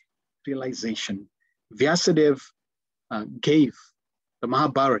self-realization? Vyasadeva gave the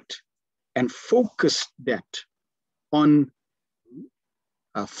Mahabharata and focused that on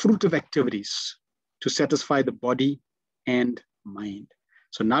fruitive activities to satisfy the body and mind.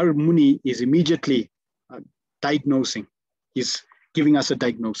 So Narada Muni is immediately diagnosing. He's giving us a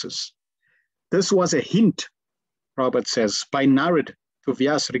diagnosis. This was a hint, Prabhupada says, by Narada to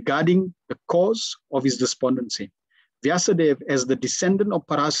Vyasa regarding the cause of his despondency. Vyasadeva, as the descendant of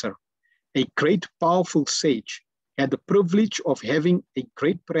Parasar, a great powerful sage, had the privilege of having a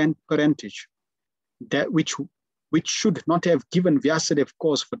great parentage, that which should not have given Vyasadeva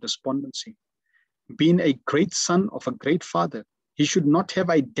cause for despondency. Being a great son of a great father, he should not have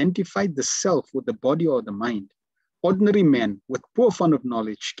identified the self with the body or the mind. Ordinary man with poor fund of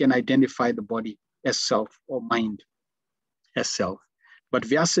knowledge can identify the body as self or mind as self. But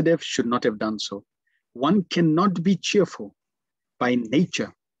Vyasadeva should not have done so. One cannot be cheerful by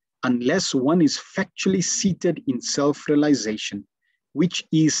nature unless one is factually seated in self-realization, which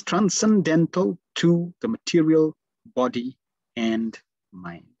is transcendental to the material body and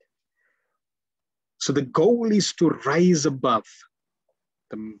mind. So the goal is to rise above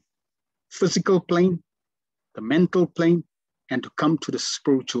the physical plane, the mental plane, and to come to the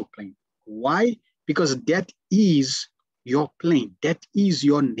spiritual plane. Why? Because that is your plane, that is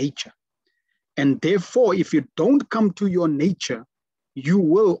your nature. And therefore, if you don't come to your nature, you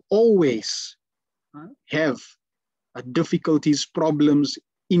will always have difficulties, problems,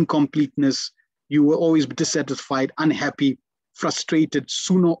 incompleteness. You will always be dissatisfied, unhappy, frustrated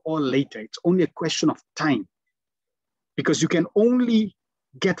sooner or later. It's only a question of time, because you can only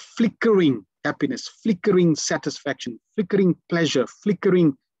get flickering happiness, flickering satisfaction, flickering pleasure,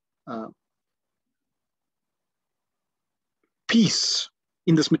 flickering peace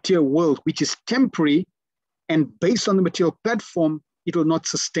in this material world, which is temporary, and based on the material platform, it will not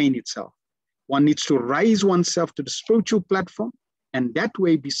sustain itself. One needs to rise oneself to the spiritual platform, and that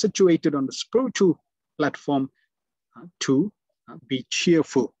way be situated on the spiritual platform to be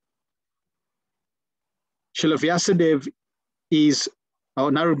cheerful. Srila Vyasadeva is,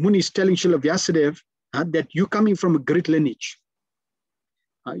 or Narada Muni is telling Srila Vyasadeva that you're coming from a great lineage.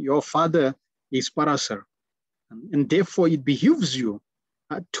 Your father is Parasar, and therefore it behooves you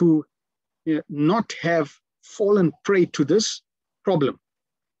to not have fallen prey to this problem.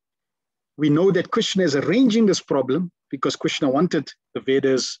 We know that Krishna is arranging this problem because Krishna wanted the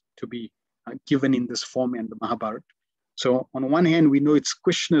Vedas to be given in this form and the Mahabharata. So on one hand, we know it's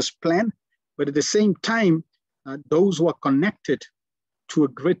Krishna's plan, but at the same time, those who are connected to a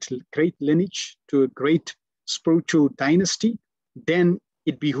great lineage, to a great spiritual dynasty, then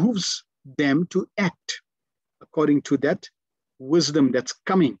it behooves them to act according to that wisdom that's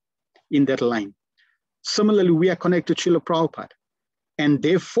coming in that line. Similarly, we are connected to Srila Prabhupada, and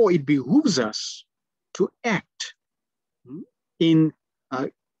therefore it behooves us to act in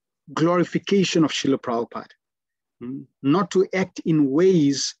glorification of Srila Prabhupada, not to act in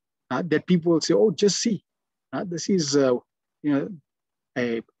ways that people will say, "Oh, just see, this is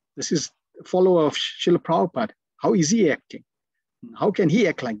this is a follower of Srila Prabhupada. How is he acting? How can he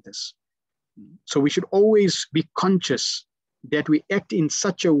act like this?" So we should always be conscious that we act in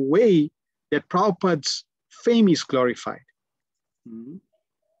such a way that Prabhupada's fame is glorified.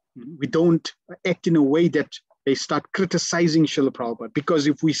 We don't act in a way that they start criticizing Srila Prabhupada, because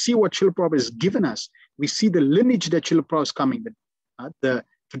if we see what Srila Prabhupada has given us, we see the lineage that Srila Prabhupada is coming, the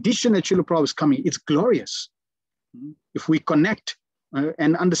tradition that Srila Prabhupada is coming, it's glorious. If we connect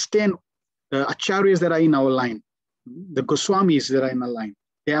and understand the acharyas that are in our line, the Goswamis that are in our line,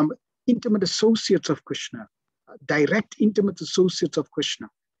 they are intimate associates of Krishna, direct intimate associates of Krishna.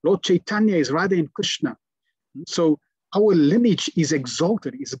 Lord Chaitanya is Radha and Krishna. So our lineage is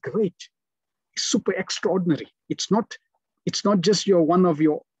exalted, is great, it's super extraordinary. It's not just one of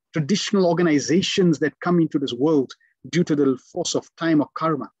your traditional organizations that come into this world due to the force of time or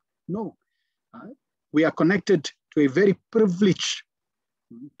karma. No, we are connected to a very privileged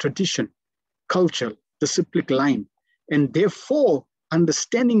tradition, culture, disciplic line. And therefore,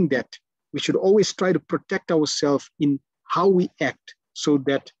 understanding that, we should always try to protect ourselves in how we act so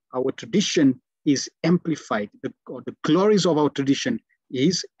that our tradition is amplified, or the glories of our tradition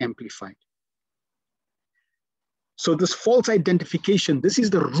is amplified. So this false identification, this is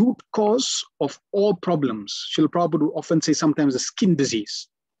the root cause of all problems. Srila Prabhupada would often say sometimes a skin disease.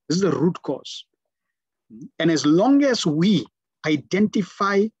 This is the root cause. And as long as we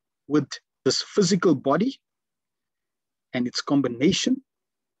identify with this physical body and its combination,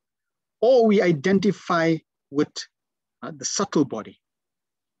 or we identify with the subtle body,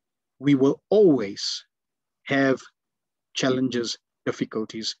 we will always have challenges,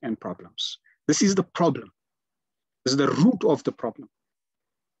 difficulties, and problems. This is the problem. This is the root of the problem.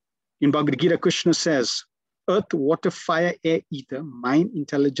 In Bhagavad Gita, Krishna says, earth, water, fire, air, ether, mind,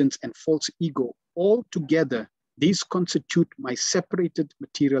 intelligence, and false ego, all together, these constitute my separated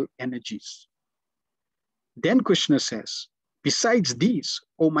material energies. Then Krishna says, besides these,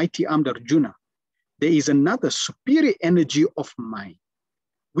 O mighty armed Arjuna, there is another superior energy of mine,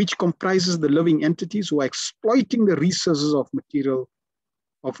 which comprises the living entities who are exploiting the resources of material,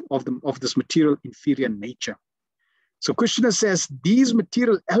 of this material inferior nature. So Krishna says these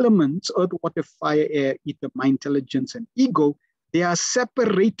material elements, earth, water, fire, air, ether, mind, intelligence, and ego, they are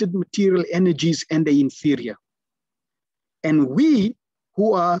separated material energies and they're inferior. And we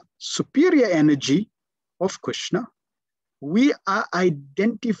who are superior energy of Krishna, we are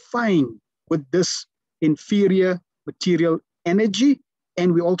identifying with this inferior material energy,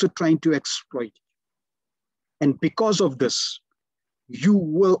 and we're also trying to exploit it. And because of this, you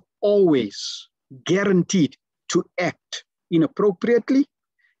will always guaranteed to act inappropriately,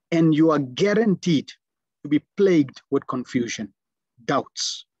 and you are guaranteed to be plagued with confusion,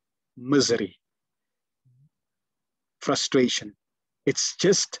 doubts, misery, frustration. It's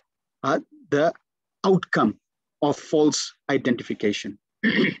just the outcome of false identification.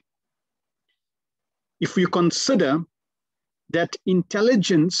 If we consider that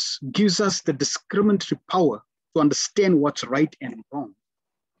intelligence gives us the discriminatory power to understand what's right and wrong,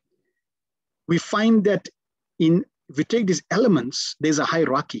 we find that if we take these elements, there's a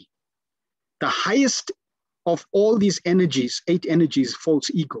hierarchy. The highest of all these energies, 8 energies, false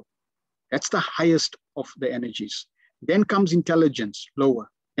ego. That's the highest of the energies. Then comes intelligence, lower.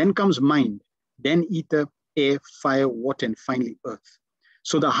 Then comes mind. Then ether, air, fire, water, and finally earth.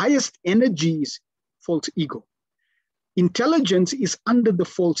 So the highest energy is false ego. Intelligence is under the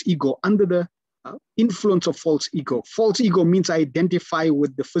false ego, under the influence of false ego. False ego means I identify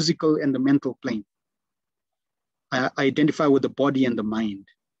with the physical and the mental plane. I identify with the body and the mind.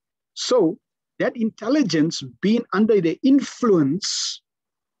 So that intelligence being under the influence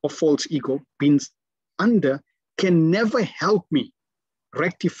of false ego, being under, can never help me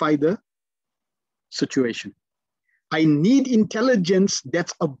rectify the situation. I need intelligence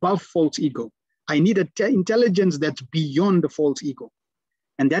that's above false ego. I need intelligence that's beyond the false ego.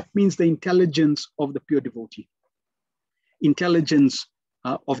 And that means the intelligence of the pure devotee, intelligence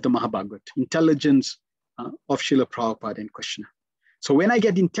of the Mahabhagavat, intelligence of Srila Prabhupada and Krishna. So when I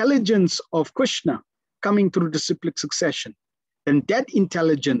get intelligence of Krishna coming through disciplic succession, then that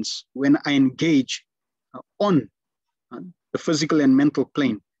intelligence, when I engage on the physical and mental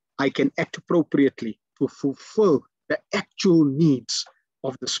plane, I can act appropriately to fulfill the actual needs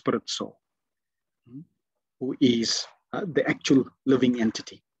of the spirit soul, who is the actual living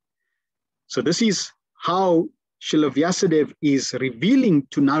entity. So this is how Srila Vyasadeva is revealing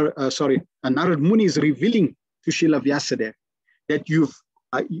to Narad Muni is revealing to Srila Vyasadeva that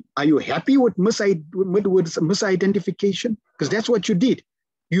are you happy with misidentification? Because that's what you did.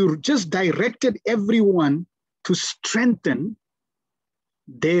 You just directed everyone to strengthen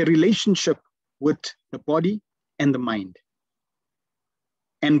their relationship with the body and the mind.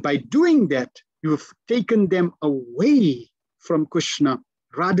 And by doing that, you've taken them away from Krishna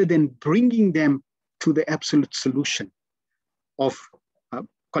rather than bringing them to the absolute solution of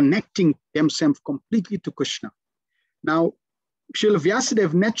connecting themselves completely to Krishna. Now, Srila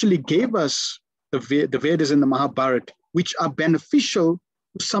Vyasadeva naturally gave us the Vedas and the Mahabharata, which are beneficial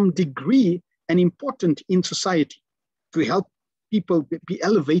to some degree and important in society to help people be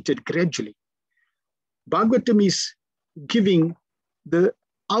elevated gradually. Bhagavatam is giving the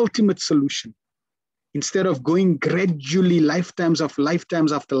ultimate solution. Instead of going gradually lifetimes after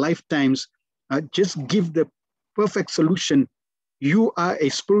lifetimes, just give the perfect solution. You are a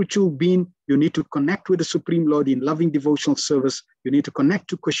spiritual being. You need to connect with the Supreme Lord in loving devotional service. You need to connect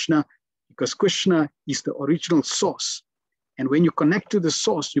to Krishna because Krishna is the original source. And when you connect to the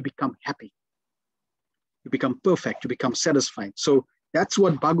source, you become happy. You become perfect. You become satisfied. So that's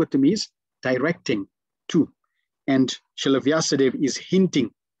what Bhagavatam is directing to. And Srila Vyasadeva is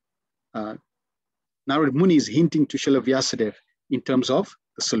hinting, Narad Muni is hinting to Srila Vyasadeva in terms of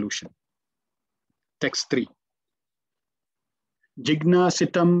the solution. Text 3.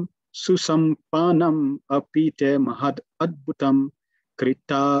 Jignasitam susampanam apite mahad adbhutam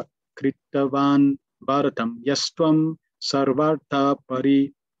kritavan bharatam yastvam sarvartha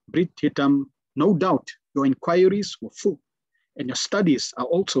paribrithitam. No doubt your inquiries were full and your studies are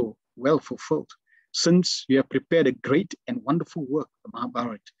also well fulfilled, since you have prepared a great and wonderful work, the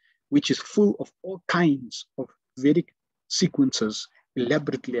Mahabharata, which is full of all kinds of Vedic sequences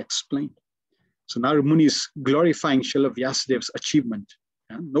elaborately explained. So Narad Muni is glorifying Srila Vyasadeva's achievement.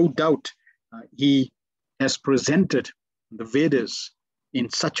 No doubt he has presented the Vedas in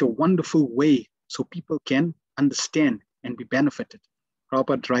such a wonderful way so people can understand and be benefited.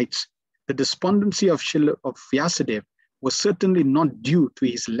 Prabhupada writes, the despondency of Vyasadeva was certainly not due to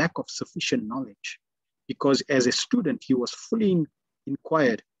his lack of sufficient knowledge, because as a student he was fully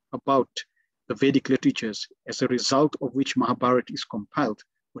inquired about the Vedic literatures, as a result of which Mahabharata is compiled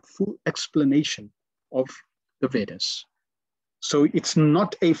with full explanation of the Vedas. So it's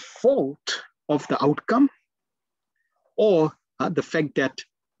not a fault of the outcome or the fact that,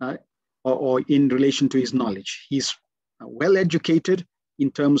 or in relation to his knowledge. He's well educated in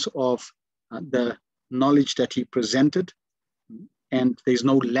terms of the knowledge that he presented, and there's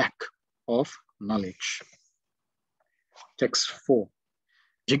no lack of knowledge. Text 4.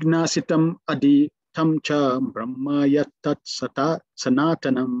 Jignasitam adi tam cha brahmaya tat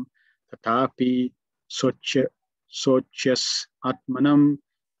sanatanam tatapi sochas atmanam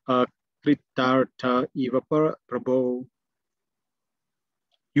kritartha eva prabho.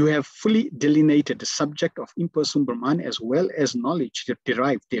 You have fully delineated the subject of impersonal Brahman as well as knowledge that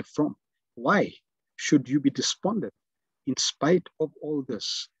derived therefrom. Why should you be despondent in spite of all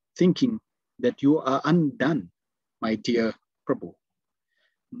this, thinking that you are undone, my dear Prabhu?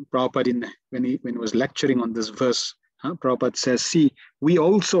 Prabhupada, when he was lecturing on this verse, Prabhupada says, see, we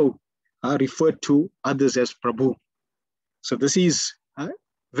also refer to others as Prabhu. So this is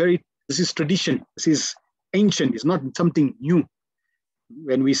this is tradition, this is ancient, it's not something new.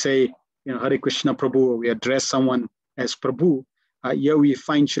 When we say, Hare Krishna Prabhu, we address someone as Prabhu, here we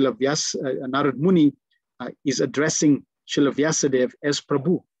find Srila Narad Muni is addressing Srila Vyasadeva as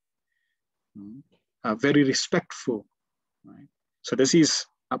Prabhu. Very respectful. Right? So this is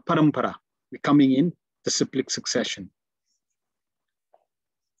a parampara. We're coming in the cyclic succession.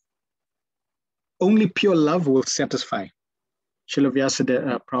 Only pure love will satisfy. Srila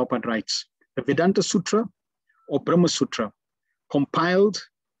Vyasadeva Prabhupada writes, the Vedanta Sutra or Brahma Sutra, compiled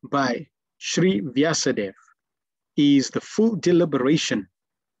by Sri Vyasadeva, is the full deliberation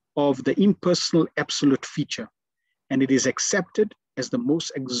of the impersonal absolute feature, and it is accepted as the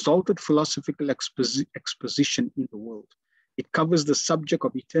most exalted philosophical exposition in the world. It covers the subject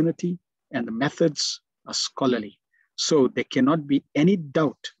of eternity, and the methods are scholarly. So there cannot be any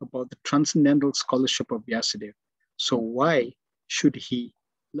doubt about the transcendental scholarship of Vyasadeva. So why should he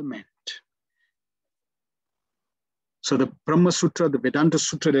lament? So the Brahma Sutra, the Vedanta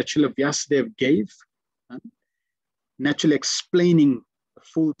Sutra that Srila Vyasadeva gave, naturally explaining the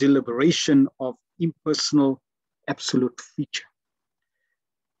full deliberation of impersonal absolute feature.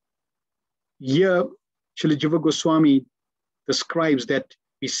 Here, Srila Jiva Goswami describes that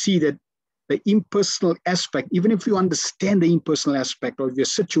we see that the impersonal aspect, even if you understand the impersonal aspect, or if you're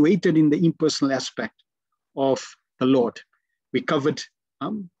situated in the impersonal aspect of the Lord, we covered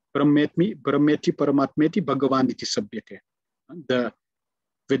Brahmeti Paramatmeti Bhagavaniti Sabhyate. The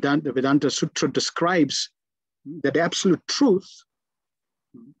Vedanta Sutra describes that absolute truth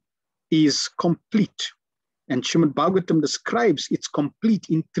is complete. And Srimad Bhagavatam describes it's complete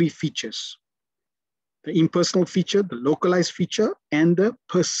in three features: the impersonal feature, the localized feature, and the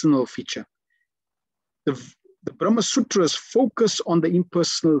personal feature. The Brahma Sutras focus on the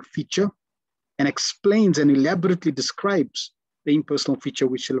impersonal feature and explains and elaborately describes the impersonal feature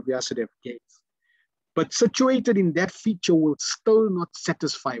which Srila Vyasadeva gave. But situated in that feature will still not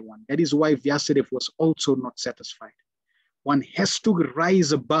satisfy one. That is why Vyasadeva was also not satisfied. One has to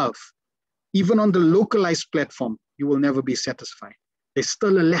rise above. Even on the localized platform, you will never be satisfied. There's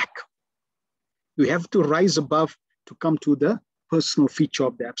still a lack. You have to rise above to come to the personal feature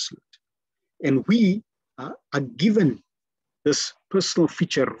of the Absolute. And we are given this personal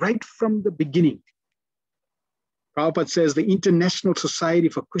feature right from the beginning. Prabhupada says the International Society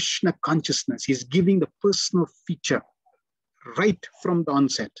for Krishna Consciousness is giving the personal feature right from the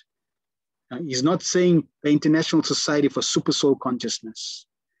onset. He's not saying the International Society for Super Soul Consciousness,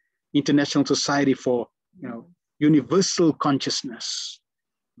 International Society for universal consciousness.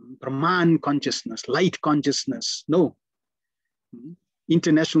 Brahman consciousness, light consciousness. No.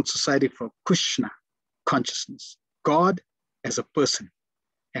 International Society for Krishna consciousness. God as a person.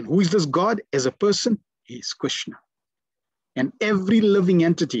 And who is this God as a person? He is Krishna. And every living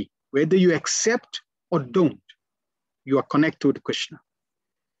entity, whether you accept or don't, you are connected to Krishna.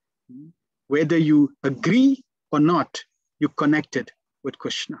 Whether you agree or not, you're connected with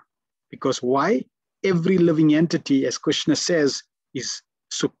Krishna. Because why? Every living entity, as Krishna says, is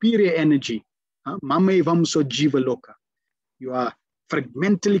superior energy. Mamevamso jiva loka. You are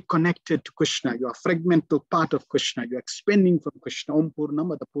fragmentally connected to Krishna. You are a fragmental part of Krishna. You are expanding from Krishna. Om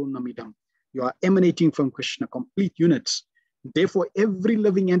Purnamada Purnamidam. You are emanating from Krishna, complete units. Therefore, every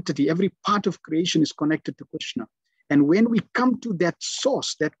living entity, every part of creation is connected to Krishna. And when we come to that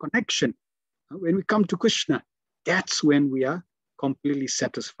source, that connection, when we come to Krishna, that's when we are completely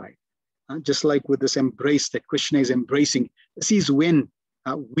satisfied. Just like with this embrace that Krishna is embracing, this is when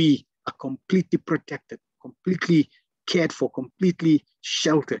we are completely protected, completely cared for, completely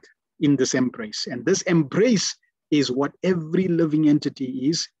sheltered in this embrace. And this embrace is what every living entity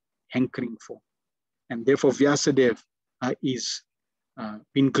is hankering for. And therefore, Vyasadeva is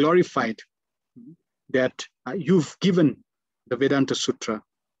been glorified that you've given the Vedanta Sutra,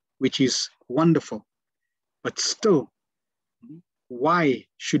 which is wonderful. But still, why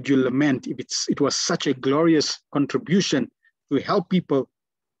should you lament if it was such a glorious contribution to help people?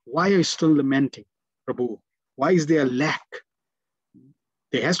 Why are you still lamenting, Prabhu? Why is there a lack?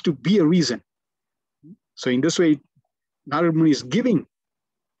 There has to be a reason. So in this way, Narada Muni is giving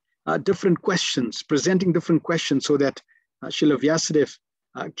different questions, presenting different questions so that Srila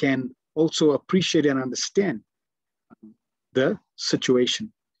Vyasadeva can also appreciate and understand the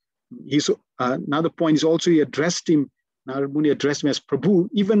situation. Another point is also he addressed him, Narada Muni addressed him as Prabhu,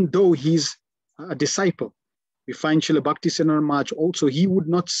 even though he's a disciple. We find Srila Bhaktisiddhanta Maharaj also, he would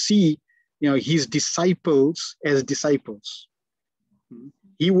not see his disciples as disciples.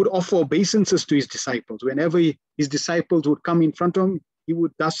 He would offer obeisances to his disciples. Whenever his disciples would come in front of him, he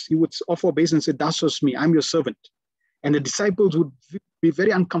would offer obeisance and say, Dasosmi, I'm your servant. And the disciples would be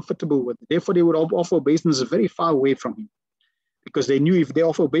very uncomfortable with it. Therefore, they would offer obeisances very far away from him, because they knew if they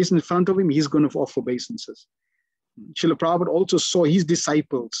offer obeisance in front of him, he's going to offer obeisances. Srila Prabhupada also saw his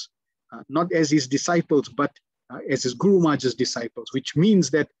disciples, not as his disciples, but as his Guru Maharaj's disciples, which means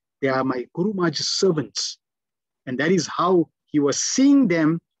that they are my Guru Maharaj's servants. And that is how he was seeing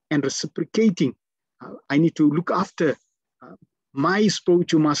them and reciprocating. I need to look after my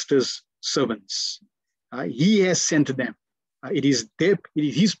spiritual master's servants. He has sent them. It is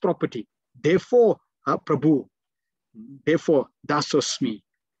his property. Therefore, Prabhu, therefore, Dasosmi,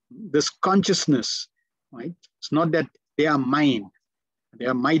 this consciousness, right? It's not that they are mine. They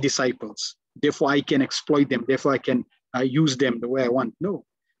are my disciples. Therefore, I can exploit them. Therefore, I can use them the way I want. No,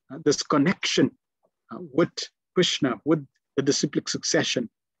 this connection with Krishna, with the disciplic succession,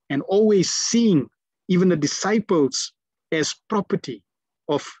 and always seeing even the disciples as property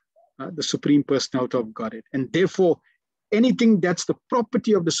of the Supreme Personality of Godhead. And therefore, anything that's the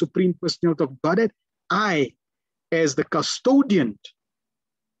property of the Supreme Personality of Godhead, I, as the custodian,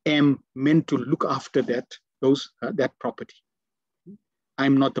 am meant to look after that property.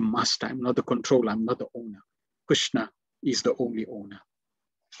 I'm not the master, I'm not the controller, I'm not the owner. Krishna is the only owner.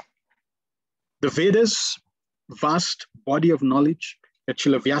 The Vedas, vast body of knowledge that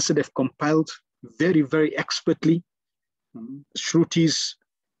Srila Vyasadeva compiled very, very expertly. Shrutis,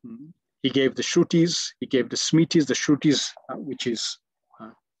 he gave the Shrutis, he gave the Smritis, the Shrutis, which is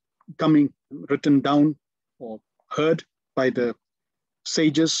written down or heard by the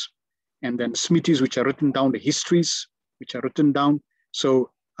sages, and then Smritis, which are written down, the histories, which are written down.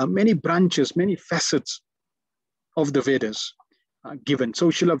 So many branches, many facets of the Vedas are given. So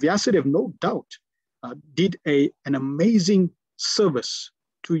Srila Vyasadeva, no doubt, did an amazing service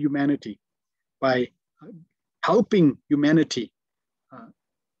to humanity by helping humanity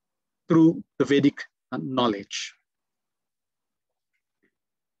through the Vedic knowledge.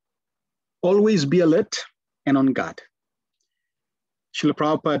 Always be alert and on guard. Srila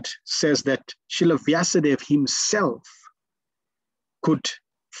Prabhupada says that Srila Vyasadeva himself could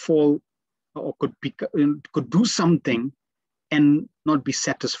fall or could do something and not be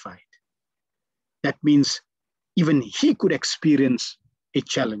satisfied. That means even he could experience a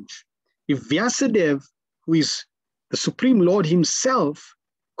challenge. If Vyasadeva, who is the Supreme Lord himself,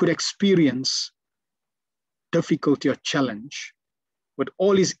 could experience difficulty or challenge with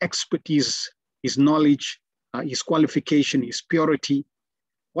all his expertise, his knowledge, his qualification, his purity,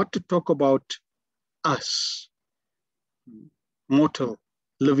 what to talk about us, mortal,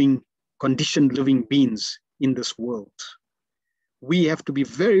 living, conditioned living beings in this world? we have to be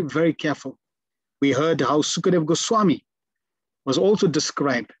very, very careful. We heard how Sukadeva Goswami was also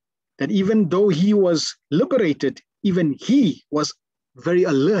described, that even though he was liberated, even he was very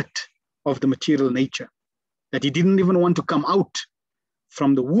alert of the material nature, that he didn't even want to come out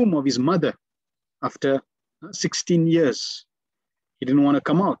from the womb of his mother after 16 years. He didn't want to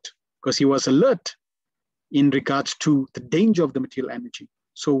come out because he was alert in regards to the danger of the material energy.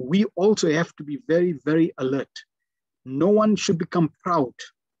 So we also have to be very, very alert. No one should become proud,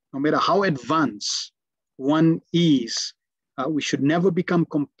 no matter how advanced one is. We should never become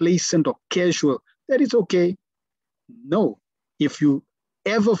complacent or casual. That is okay. No, if you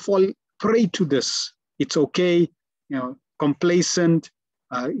ever fall prey to this, it's okay. Complacent.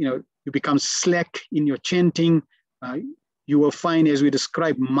 You become slack in your chanting. You will find, as we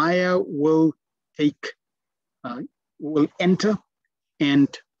described, Maya will enter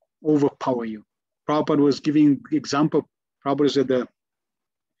and overpower you. Prabhupada was giving the example. Prabhupada was at the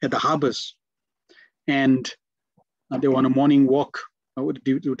harbors, and they were on a morning walk with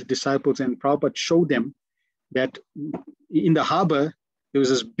the disciples, and Prabhupada showed them that in the harbor there was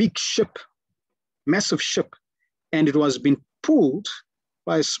this big ship, massive ship, and it was being pulled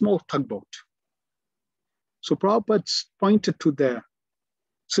by a small tugboat. So Prabhupada pointed to the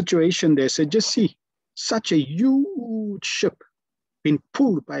situation there, said, just see, such a huge ship being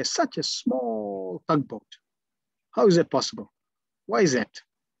pulled by such a small tugboat. How is that possible? Why is that?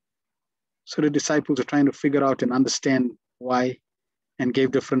 So the disciples are trying to figure out and understand why, and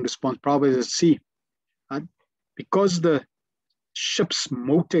gave different response. Prabhupada said, see, because the ship's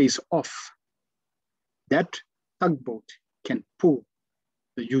motor is off, that tugboat can pull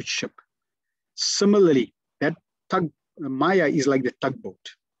the huge ship. Similarly, that Maya is like the tugboat.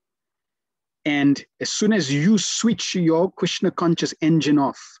 And as soon as you switch your Krishna conscious engine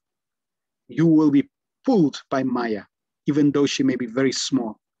off, you will be pulled by Maya. Even though she may be very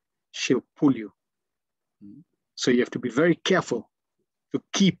small, she'll pull you. So you have to be very careful to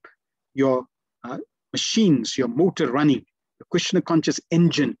keep your machines, your motor running. The Krishna conscious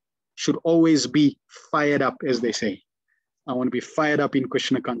engine should always be fired up, as they say. I want to be fired up in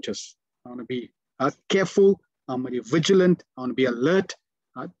Krishna conscious. I want to be careful. I want to be vigilant. I want to be alert,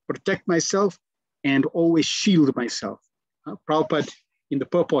 protect myself, and always shield myself. Prabhupada, in the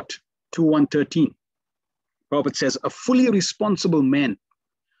purport 2.1.13, Prabhupada says, a fully responsible man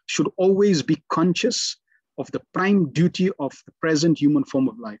should always be conscious of the prime duty of the present human form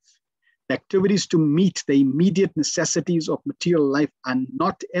of life. The activities to meet the immediate necessities of material life are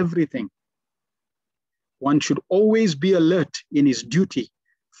not everything. One should always be alert in his duty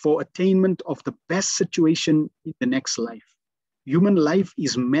for attainment of the best situation in the next life. Human life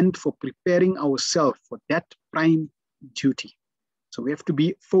is meant for preparing ourselves for that prime duty. So we have to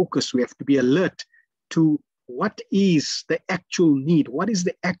be focused, we have to be alert to what is the actual need, what is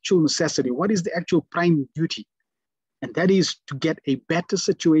the actual necessity, what is the actual prime duty. And that is to get a better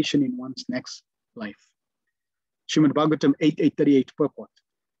situation in one's next life. Srimad Bhagavatam 8.838 purport.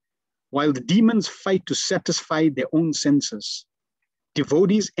 While the demons fight to satisfy their own senses,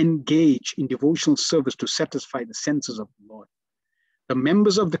 devotees engage in devotional service to satisfy the senses of the Lord. The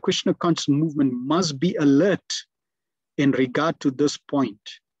members of the Krishna conscious movement must be alert in regard to this point,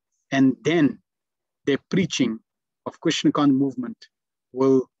 and then their preaching of Krishna conscious movement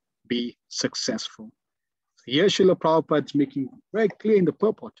will be successful. Here Srila Prabhupada is making very clear in the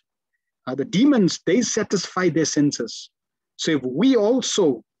purport. The demons, they satisfy their senses. So if we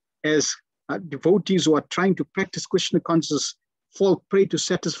also, as devotees who are trying to practice Krishna consciousness, fall prey to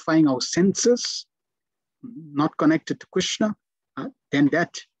satisfying our senses, not connected to Krishna, then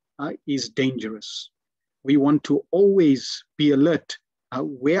that is dangerous. We want to always be alert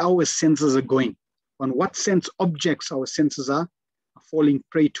where our senses are going, on what sense objects our senses are falling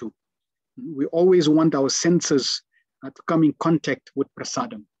prey to. We always want our senses to come in contact with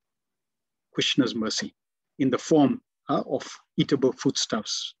prasadam, Krishna's mercy, in the form of eatable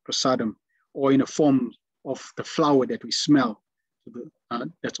foodstuffs, prasadam, or in a form of the flower that we smell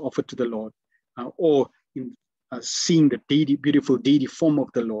that's offered to the Lord, or in seeing the deity, beautiful deity form of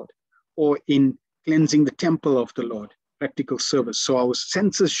the Lord, or in cleansing the temple of the Lord, practical service. So our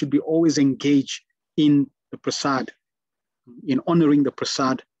senses should be always engaged in the prasad, in honoring the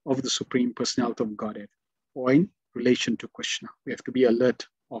prasad of the Supreme Personality of Godhead, or in relation to Krishna. We have to be alert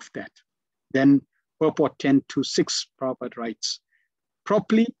of that. Then purport 10.2.6, Prabhupada writes,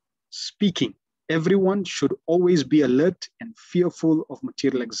 properly speaking, everyone should always be alert and fearful of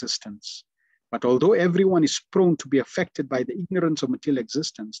material existence. But although everyone is prone to be affected by the ignorance of material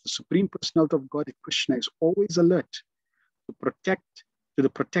existence, the Supreme Personality of Godhead, Krishna, is always alert to the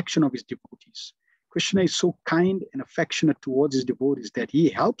protection of his devotees. Krishna is so kind and affectionate towards his devotees that he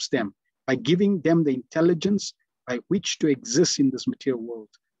helps them by giving them the intelligence by which to exist in this material world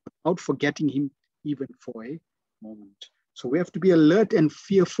without forgetting him even for a moment. So we have to be alert and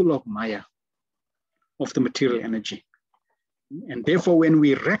fearful of Maya, of the material energy. And therefore, when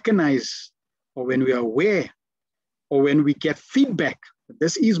we recognize or when we are aware or when we get feedback,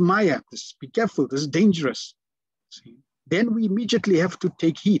 this is Maya, this, be careful, this is dangerous, see, then we immediately have to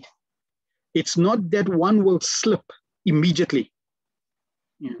take heed. It's not that one will slip immediately.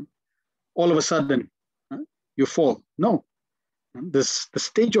 All of a sudden, you fall. No. The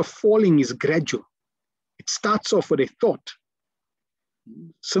stage of falling is gradual. It starts off with a thought.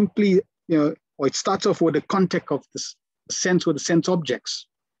 Simply, or it starts off with the contact of the sense with the sense objects.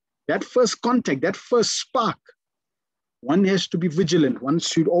 That first contact, that first spark, one has to be vigilant. One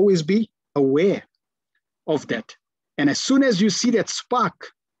should always be aware of that. And as soon as you see that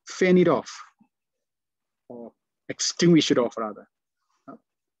spark, fan it off, or extinguish it off rather.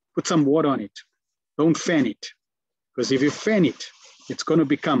 Put some water on it. Don't fan it. Because if you fan it, it's going to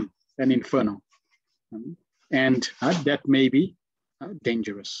become an inferno. And that may be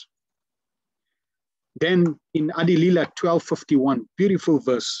dangerous. Then in Adi Lila 1251, beautiful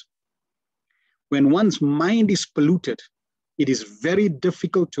verse. When one's mind is polluted, it is very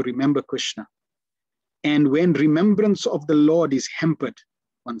difficult to remember Krishna. And when remembrance of the Lord is hampered,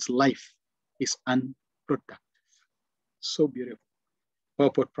 one's life is unproductive. So beautiful.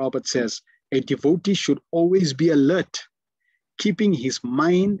 Prabhupada says, a devotee should always be alert, keeping his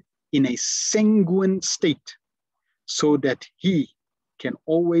mind in a sanguine state so that he can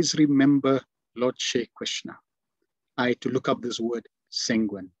always remember Lord Shri Krishna. I had to look up this word,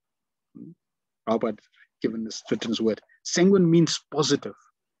 sanguine. Prabhupada given this written word. Sanguine means positive,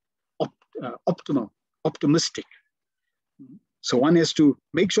 optimal, optimistic. So one has to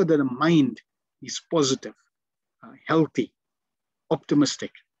make sure that the mind is positive, healthy,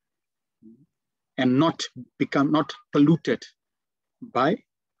 optimistic, and not polluted by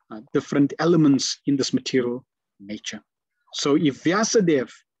different elements in this material nature. So if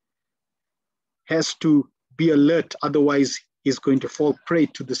Vyasadeva has to be alert, otherwise he's going to fall prey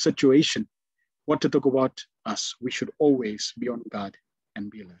to the situation. What to talk about us? We should always be on guard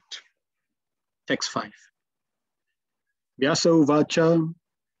and be alert. Text 5. Vyasa uvacha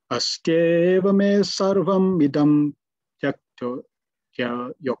asteva me sarvam idam yakto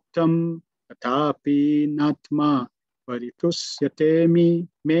yoktam atapi natma varitusyate me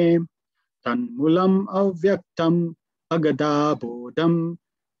tanmulam avyaktam agadabodam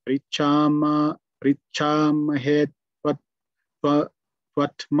richamahed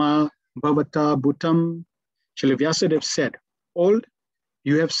vatma bhavata bhutam. Srila Vyasadeva said, all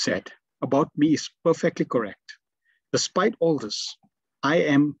you have said about me is perfectly correct. Despite all this, I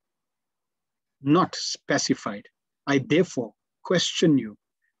am not specified. I therefore question you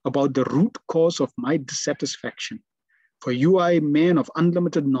about the root cause of my dissatisfaction. For you are a man of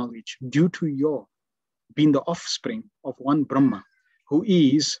unlimited knowledge due to your being the offspring of one Brahma, who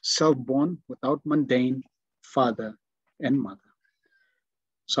is self-born without mundane father and mother.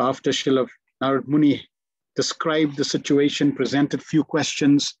 So after Srila Narad Muni described the situation, presented few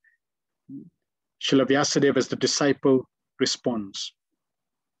questions, Srila Vyasadeva as the disciple responds.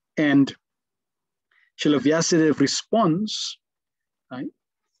 And Srila Vyasadeva responds, right?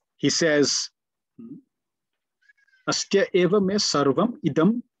 He says, Astya eva me sarvam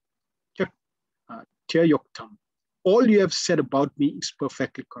idam yoktam. All you have said about me is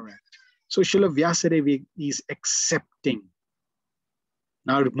perfectly correct. So Srila Vyasadeva is accepting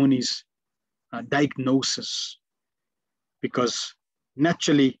Narad Muni's diagnosis, because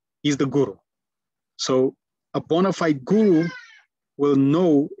naturally he's the guru. So a bona fide guru will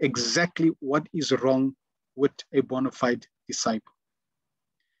know exactly what is wrong with a bona fide disciple.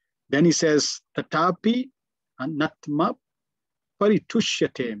 Then he says, Tatapi anatma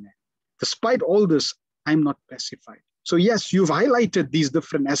paritushyate me. Despite all this, I'm not pacified. So yes, you've highlighted these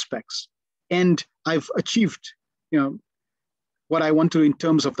different aspects, and I've achieved, what I want to in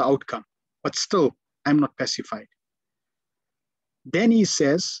terms of the outcome, but still I'm not pacified. Then he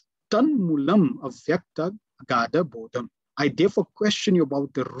says, Tan mulam avyakta agada bodham. I therefore question you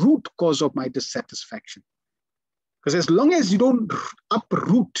about the root cause of my dissatisfaction. Because as long as you don't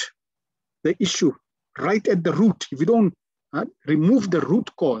uproot the issue right at the root, if you don't remove the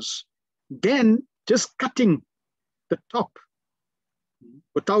root cause, then just cutting the top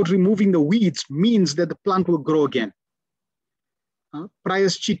without removing the weeds means that the plant will grow again.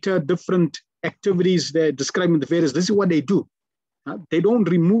 Prayaschita, different activities they're describing the Vedas, this is what they do. They don't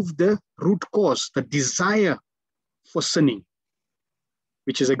remove the root cause, the desire for sinning.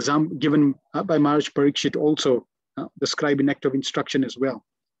 which is given by Maharaj Parikshit, also described in Act of Instruction as well,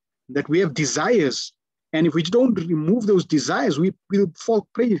 that we have desires, and if we don't remove those desires, we will fall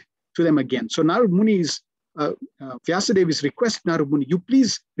prey to them again. So Narad Muni is, Vyasadeva is requesting Narad Muni, you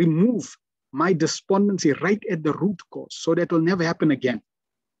please remove my despondency right at the root cause, so that will never happen again.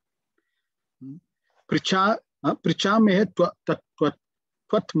 Prichameh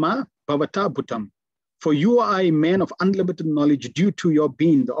twatma bhavata bhutam. For you are a man of unlimited knowledge due to your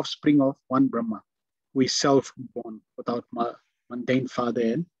being the offspring of one Brahma, who is self-born without mundane father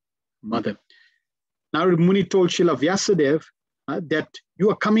and mother. Narad Muni told Srila Vyasadeva that you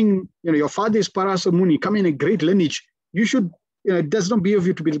are coming, your father is Parasa Muni, coming in a great lineage. You should, it does not behave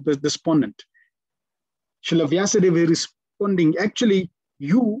you to be despondent. Srila Vyasadeva is responding, actually,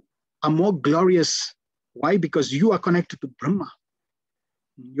 you are more glorious. Why? Because you are connected to Brahma.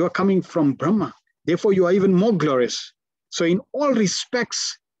 You are coming from Brahma. Therefore, you are even more glorious. So in all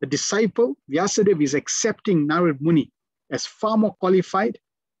respects, the disciple, Vyasadeva, is accepting Narad Muni as far more qualified,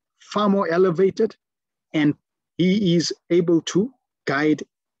 far more elevated, and he is able to guide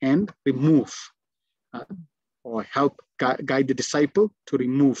and remove or help guide the disciple to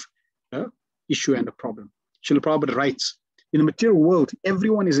remove the issue and the problem. Srila Prabhupada writes, in the material world,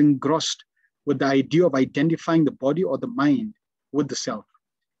 everyone is engrossed with the idea of identifying the body or the mind with the self.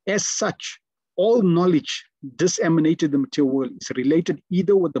 As such, all knowledge disseminated in the material world is related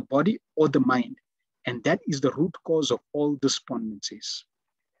either with the body or the mind, and that is the root cause of all despondencies.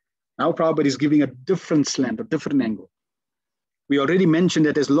 Now Prabhupada is giving a different slant, a different angle. We already mentioned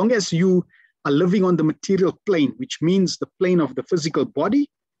that as long as you are living on the material plane, which means the plane of the physical body,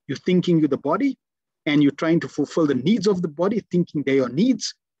 you're thinking you're the body, and you're trying to fulfill the needs of the body, thinking they're your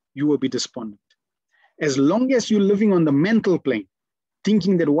needs, you will be despondent. As long as you're living on the mental plane,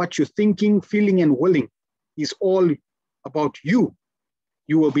 thinking that what you're thinking, feeling, and willing is all about you,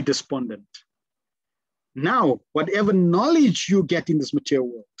 you will be despondent. Now, whatever knowledge you get in this material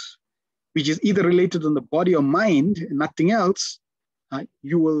world, which is either related on the body or mind and nothing else, it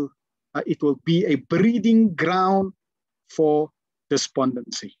will be a breeding ground for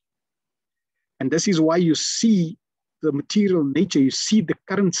despondency. And this is why you see the material nature, you see the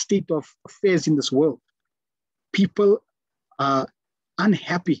current state of affairs in this world. People are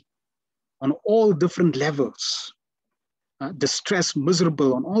unhappy on all different levels, distressed,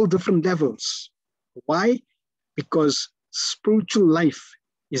 miserable on all different levels. Why? Because spiritual life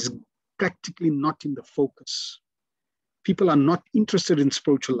is practically not in the focus. People are not interested in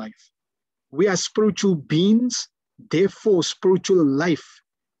spiritual life. We are spiritual beings, therefore spiritual life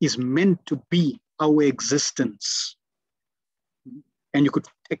is meant to be our existence. And you could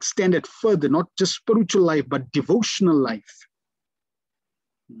extend it further, not just spiritual life, but devotional life.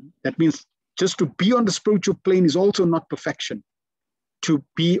 That means just to be on the spiritual plane is also not perfection. To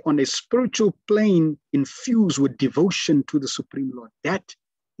be on a spiritual plane infused with devotion to the Supreme Lord, that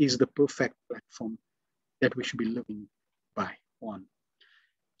is the perfect platform that we should be living on.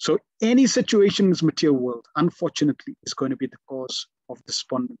 So any situation in this material world, unfortunately, is going to be the cause of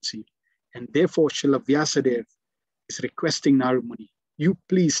despondency. And therefore, Srila Vyasadeva is requesting Narad Muni, you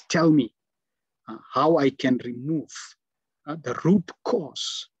please tell me how I can remove the root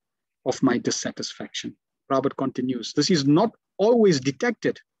cause of my dissatisfaction. Prabhupada continues, this is not always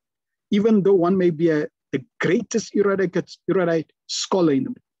detected, even though one may be the greatest erudite scholar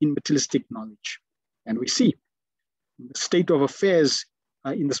in materialistic knowledge. And we see the state of affairs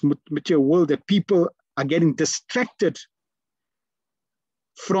in this material world that people are getting distracted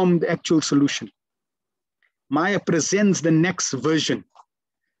from the actual solution. Maya presents the next version.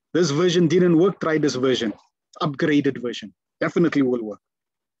 This version didn't work, try this version. Upgraded version, definitely will work.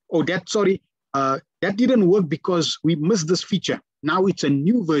 Oh, that didn't work because we missed this feature. Now it's a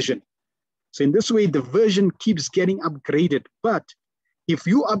new version. So in this way, the version keeps getting upgraded. But if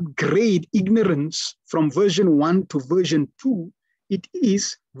you upgrade ignorance from version 1 to version 2, it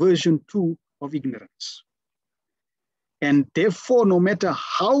is version 2 of ignorance. And therefore, no matter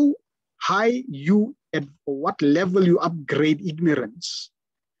how high at what level you upgrade ignorance,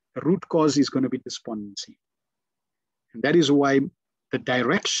 the root cause is going to be despondency. And that is why the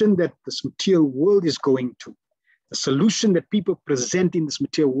direction that this material world is going to, the solution that people present in this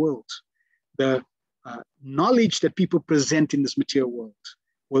material world, the knowledge that people present in this material world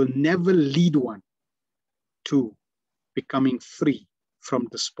will never lead one to becoming free from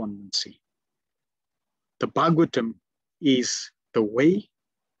despondency. The Bhagavatam is the way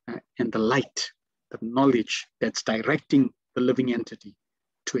and the light, the knowledge that's directing the living entity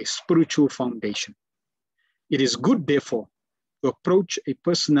to a spiritual foundation. It is good, therefore, to approach a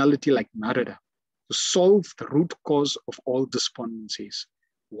personality like Narada to solve the root cause of all despondencies.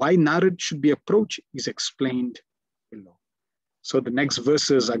 why Narad should be approached is explained below. So the next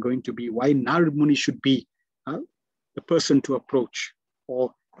verses are going to be why Narad Muni should be the person to approach,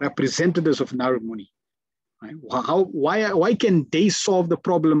 or representatives of Narad Muni. Right? Why can they solve the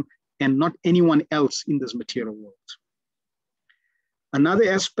problem and not anyone else in this material world? Another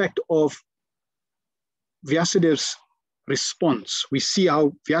aspect of Vyasadev's response, we see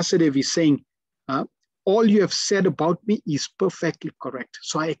how Vyasadeva is saying, all you have said about me is perfectly correct.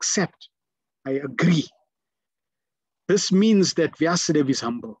 So I accept, I agree. This means that Vyasadeva is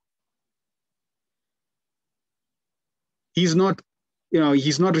humble. He's not,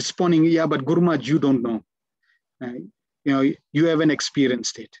 he's not responding, yeah, but Guru Maharaj, you don't know. You haven't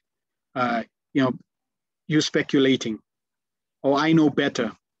experienced it. You're speculating. Or I know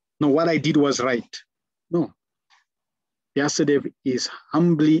better. No, what I did was right. No. Vyasadeva is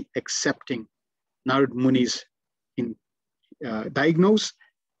humbly accepting Narad Muni's diagnose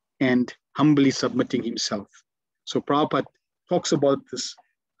and humbly submitting himself. So Prabhupada talks about this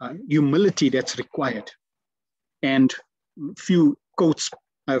humility that's required. And few quotes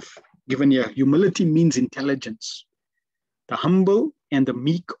I've given here. Humility means intelligence. The humble and the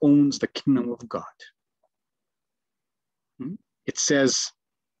meek owns the kingdom of God. It says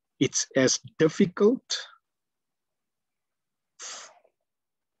it's as difficult.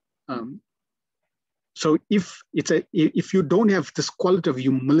 So if you don't have this quality of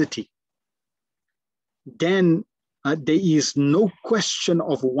humility, then there is no question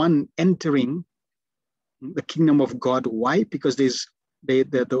of one entering the kingdom of God. Why? Because there's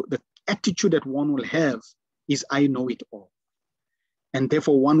the attitude that one will have is I know it all. And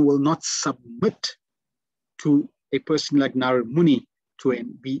therefore one will not submit to a person like Narad Muni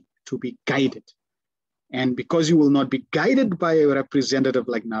to be guided. And because you will not be guided by a representative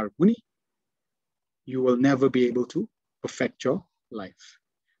like Narad Muni, you will never be able to perfect your life.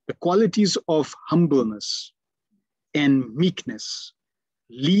 The qualities of humbleness and meekness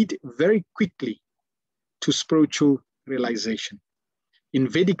lead very quickly to spiritual realization. In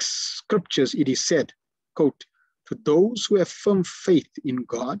Vedic scriptures, it is said, quote, to those who have firm faith in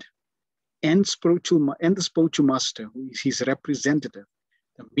God and the spiritual master, who is his representative,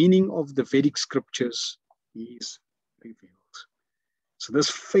 the meaning of the Vedic scriptures is revealed. So this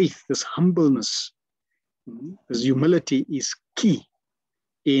faith, this humbleness, this humility is key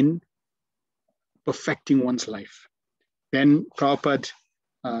in perfecting one's life. Then Prabhupada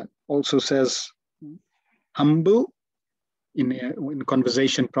also says, humble, in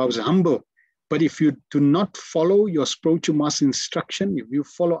conversation, Prabhupada says, humble, but if you do not follow your spiritual master instruction, if you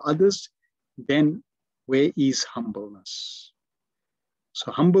follow others, then where is humbleness?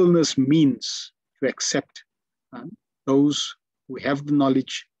 So humbleness means to accept those who have the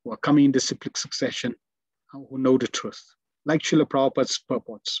knowledge, who are coming in disciplic succession, who know the truth. Like Srila Prabhupada's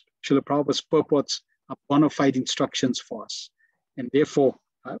purports. Srila Prabhupada's purports are bona fide instructions for us. And therefore,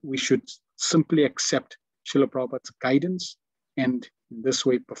 we should simply accept Srila Prabhupada's guidance and in this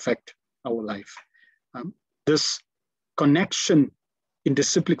way perfect our life. This connection in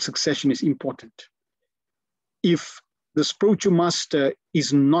disciplic succession is important. If the spiritual master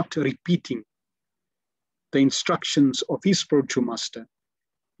is not repeating the instructions of his spiritual master,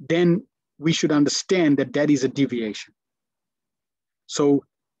 then we should understand that that is a deviation. So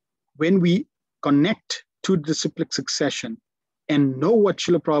when we connect to disciplic succession and know what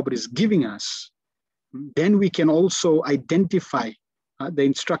Srila Prabhupada is giving us, then we can also identify the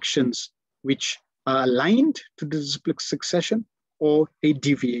instructions which are aligned to the disciplic succession or a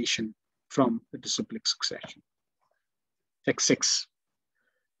deviation from the disciplic succession. Text 6.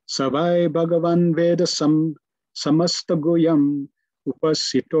 Savai Bhagavan Veda Samasta Goyam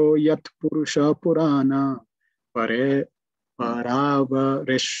Upasito Yat Purusha Purana Pare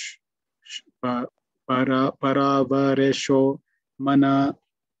Paravaresho Mana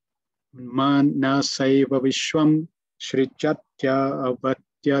Saiva Vishwam Shrichatya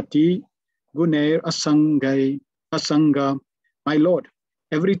Avatyati Gunair Asanga. My Lord,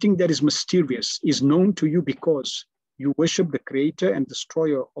 everything that is mysterious is known to you because you worship the creator and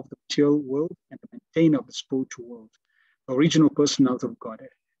destroyer of the material world and the maintainer of the spiritual world, the original personality of Godhead,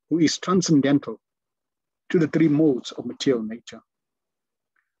 who is transcendental to the three modes of material nature.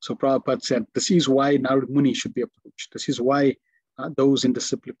 So Prabhupada said, this is why Narad Muni should be approached. This is why those in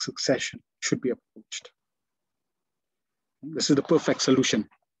disciplic succession should be approached. This is the perfect solution.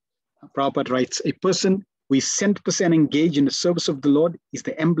 Prabhupada writes, a person who is 100% engaged in the service of the Lord is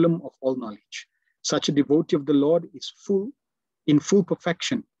the emblem of all knowledge. Such a devotee of the Lord is in full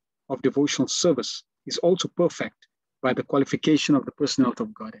perfection of devotional service, is also perfect by the qualification of the personality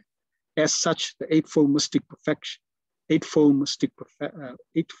of Godhead. As such, the eightfold mystic perfection eightfold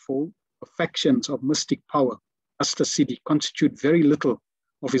perfections of mystic power, Astasiddhi, constitute very little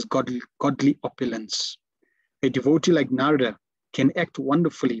of his godly opulence. A devotee like Narada can act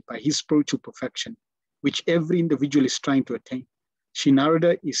wonderfully by his spiritual perfection, which every individual is trying to attain. Sri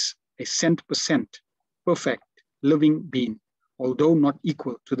Narada is a 100% perfect living being, although not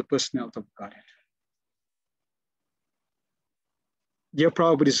equal to the personality of Godhead. Dear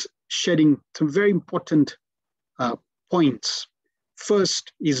Prabhupada is shedding some very important points.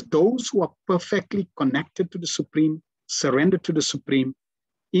 First is those who are perfectly connected to the Supreme, surrendered to the Supreme,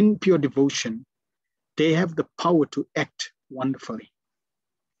 in pure devotion, they have the power to act wonderfully.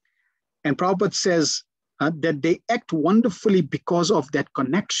 And Prabhupada says that they act wonderfully because of that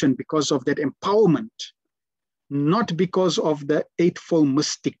connection, because of that empowerment, not because of the eightfold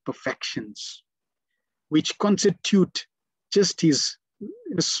mystic perfections, which constitute just his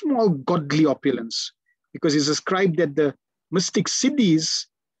small godly opulence, because it's ascribed that the mystic siddhis,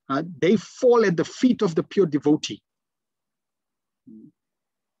 they fall at the feet of the pure devotee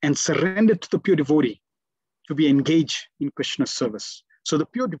and surrender to the pure devotee to be engaged in Krishna's service. So the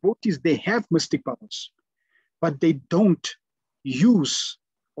pure devotees, they have mystic powers, but they don't use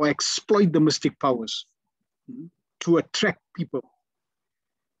or exploit the mystic powers to attract people.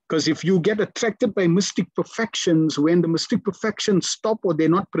 Because if you get attracted by mystic perfections, when the mystic perfections stop or they're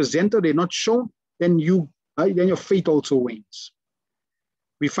not presented, they're not shown, then your faith also wanes.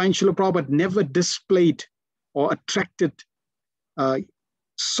 We find Srila Prabhupada never displayed or attracted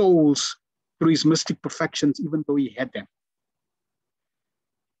souls through his mystic perfections, even though he had them.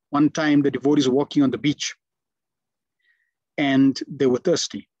 One time the devotees were walking on the beach and they were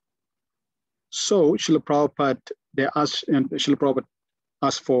thirsty. So Srila Prabhupada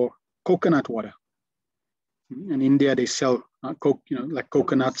asked for coconut water. In India, they sell like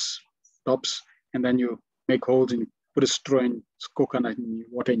coconuts, tops, and then you make holes and you put a straw in coconut in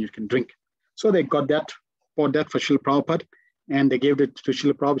water and you can drink. So they got that, bought that for Srila Prabhupada, and they gave it to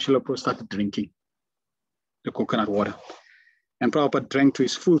Srila Prabhupada. Srila Prabhupada started drinking the coconut water. And Prabhupada drank to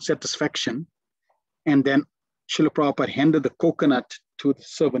his full satisfaction. And then Srila Prabhupada handed the coconut to the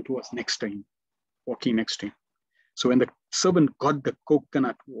servant who was next to him, walking next to him. So when the servant got the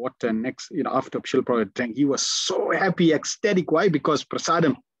coconut water after Srila Prabhupada drank, he was so happy, ecstatic. Why? Because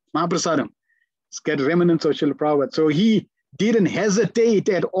prasadam, Mahaprasadam, it's got remnants of Srila Prabhupada. So he didn't hesitate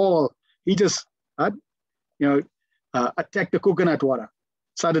at all. He just, attacked the coconut water,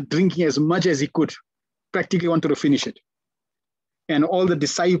 started drinking as much as he could, practically wanted to finish it. And all the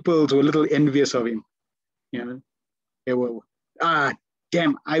disciples were a little envious of him. They were,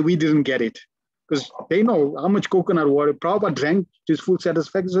 damn, we didn't get it. Because they know how much coconut water Prabhupada drank to his full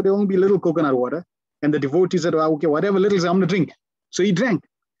satisfaction, so there only be little coconut water. And the devotees said, okay, whatever little is, I'm going to drink. So he drank.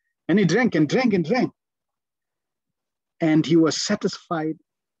 And he drank and drank and drank. And he was satisfied,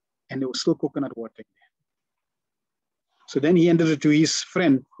 and there was still coconut water there. So then he handed it to his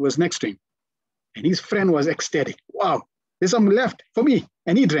friend who was next to him. And his friend was ecstatic. Wow, there's some left for me.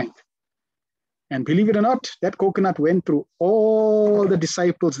 And he drank. And believe it or not, that coconut went through all the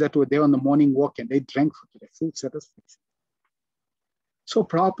disciples that were there on the morning walk, and they drank to their full satisfaction. So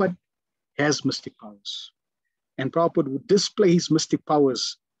Prabhupada has mystic powers. And Prabhupada would display his mystic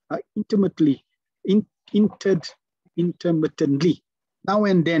powers intermittently. Now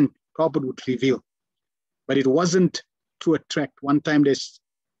and then, Prabhupada would reveal. But it wasn't to attract. One time there's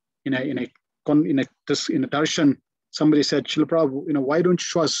in a darshan, somebody said, Srila Prabhupada, why don't you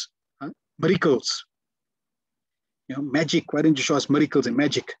show us miracles? Magic, why don't you show us miracles and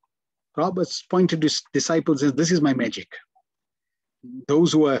magic? Prabhupada pointed to his disciples and says, this is my magic.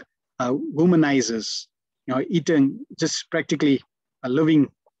 Those who are womanizers, eating, just practically living,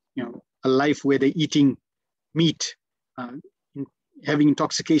 a life where they're eating meat, having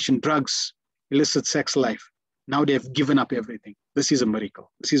intoxication, drugs, illicit sex life. Now they've given up everything. This is a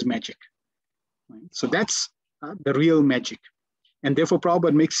miracle. This is magic. Right? So that's the real magic. And therefore,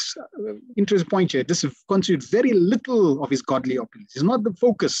 Prabhupada makes interesting point here. This constitutes very little of his godly opulence. It's not the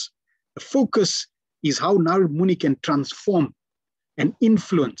focus. The focus is how Narada Muni can transform and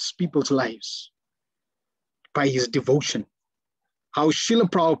influence people's lives by his devotion. How Srila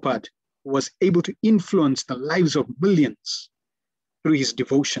Prabhupada was able to influence the lives of millions through his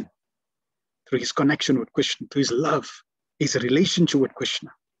devotion, through his connection with Krishna, through his love, his relationship with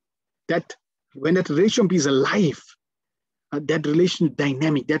Krishna. That when that relationship is alive, that relation is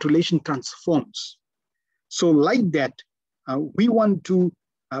dynamic, that relation transforms. So like that, we want to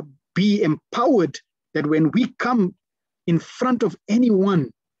be empowered that when we come in front of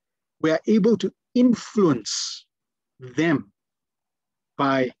anyone, we are able to influence them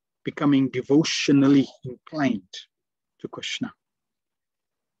by becoming devotionally inclined to Krishna.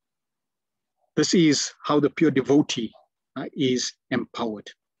 This is how the pure devotee is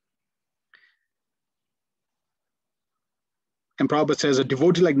empowered. And Prabhupada says a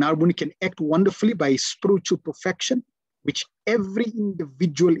devotee like Narad Muni can act wonderfully by spiritual perfection, which every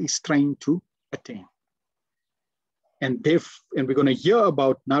individual is trying to attain. And we're going to hear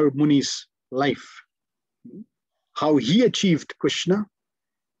about Narad Muni's life, how he achieved Krishna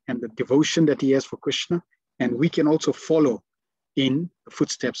and the devotion that he has for Krishna. And we can also follow in the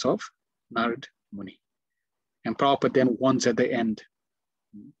footsteps of Narad Muni. And Prabhupada then warns at the end,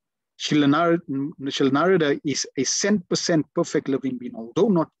 Srila Narada is a 100% perfect living being, although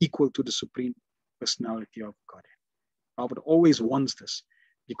not equal to the Supreme Personality of Godhead. Prabhupada always warns this,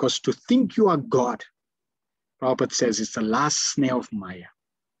 because to think you are God, Prabhupada says, it's the last snare of Maya.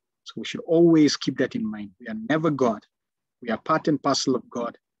 So we should always keep that in mind. We are never God. We are part and parcel of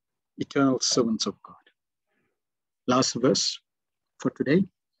God, eternal servants of God. Last verse for today.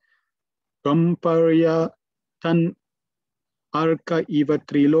 Kamparya tan arka iva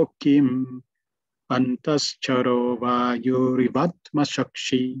trilokim antascharo vayurivatma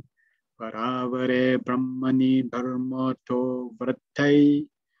shakshi paravare brahmani dharmato vrattai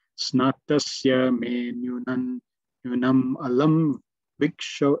snatasya me nyunam alam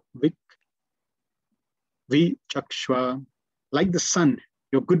vichakshva. Like the sun,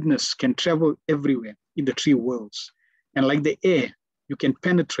 your goodness can travel everywhere in the three worlds. And like the air, you can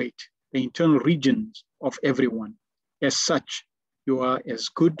penetrate the internal regions of everyone. As such, you are as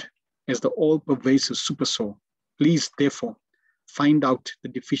good as the all-pervasive supersoul. Please, therefore, find out the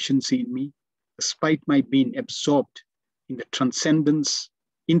deficiency in me, despite my being absorbed in the transcendence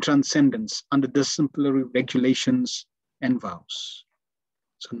under disciplinary regulations and vows.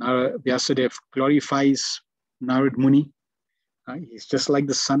 So Vyasadeva glorifies Narad Muni. He's just like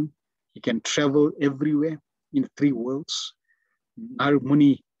the sun. He can travel everywhere in the three worlds. Narad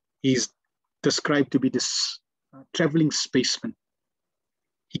Muni is described to be this traveling spaceman.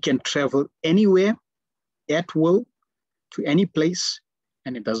 He can travel anywhere at will to any place,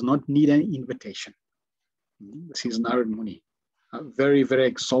 and it does not need an invitation. This is Narad Muni, a very, very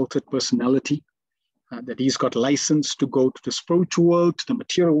exalted personality, that he's got license to go to the spiritual world, to the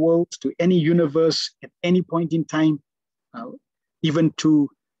material world, to any universe at any point in time, even to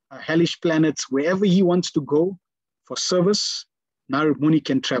hellish planets, wherever he wants to go for service. Narad Muni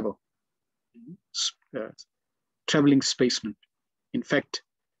can travel, traveling spaceman. In fact,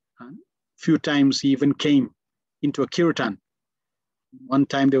 a few times he even came into a kirtan. One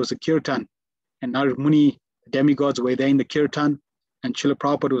time there was a kirtan, and Narad Muni, the demigods, were there in the kirtan, and Srila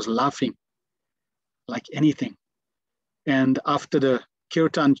Prabhupada was laughing like anything. And after the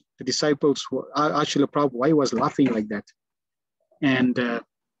kirtan, the disciples asked Srila Prabhupada why he was laughing like that. And Srila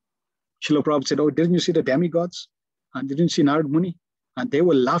Prabhupada said, "Oh, didn't you see the demigods? And didn't you see Narad Muni? And they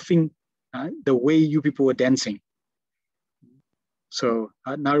were laughing the way you people were dancing." So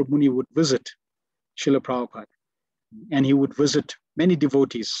Narad Muni would visit Srila Prabhupada, and he would visit many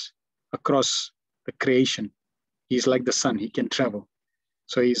devotees across the creation. He's like the sun, he can travel.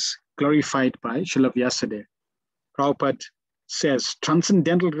 So he's glorified by Srila Vyasadeva. Prabhupada says,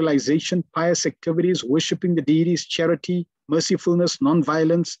 transcendental realization, pious activities, worshipping the deities, charity, mercifulness,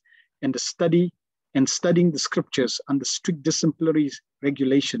 non-violence, and studying the scriptures under strict disciplinary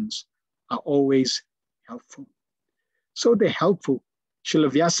regulations are always helpful. So they're helpful. Srila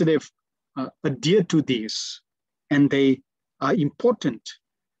Vyasadeva adhere to these, and they are important,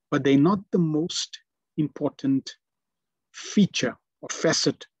 but they're not the most important feature or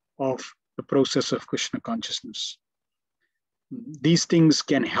facet of the process of Krishna consciousness. These things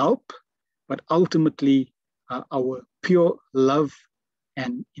can help, but ultimately our pure love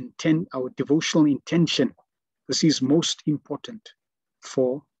and intent, our devotional intention, this is most important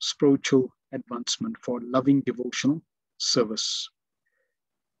for spiritual advancement, for loving devotional service.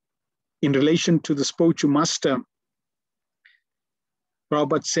 In relation to the spiritual master,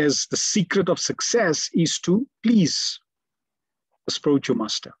 Prabhupada says the secret of success is to please the spiritual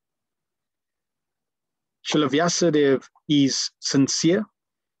master. Srila Vyasadeva is sincere,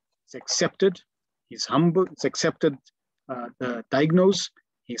 he's accepted, he's humble, he's accepted the diagnose,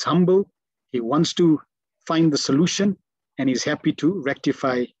 he's humble, he wants to find the solution, and he's happy to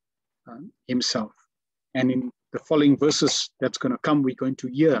rectify himself. And in the following verses that's going to come, we're going to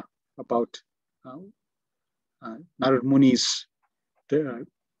hear about Narad Muni's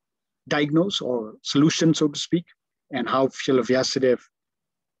diagnose or solution, so to speak, and how Srila Vyasadeva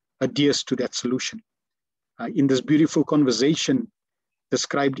adheres to that solution. In this beautiful conversation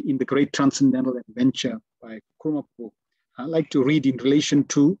described in the Great Transcendental Adventure by Kurma Prabhu, I like to read in relation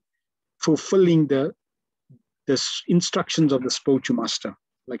to fulfilling the instructions of the spiritual master,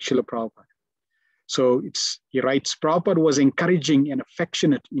 like Srila Prabhupada. So he writes, Prabhupada was encouraging and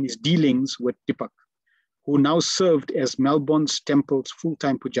affectionate in his dealings with Deepak, who now served as Melbourne's temple's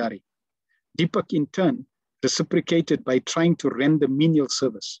full-time pujari. Deepak, in turn, reciprocated by trying to render menial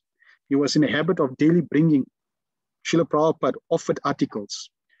service. He was in a habit of daily bringing Srila Prabhupada offered articles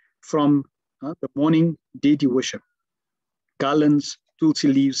from the morning deity worship, garlands, tulsi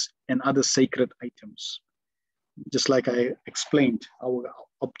leaves, and other sacred items. Just like I explained, our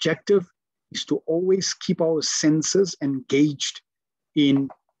objective is to always keep our senses engaged in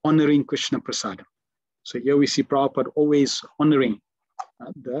honoring Krishna Prasadam. So here we see Prabhupada always honoring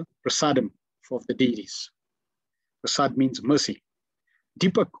the Prasadam of the deities. Prasad means mercy.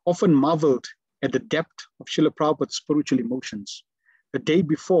 Deepak often marveled at the depth of Srila Prabhupada's spiritual emotions. The day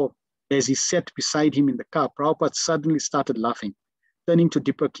before, as he sat beside him in the car, Prabhupada suddenly started laughing. Turning to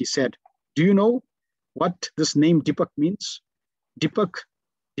Deepak, he said, do you know what this name Deepak means? Deepak,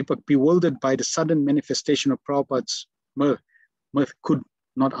 bewildered by the sudden manifestation of Prabhupada's mirth, could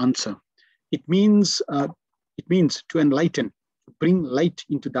not answer. It means to enlighten, to bring light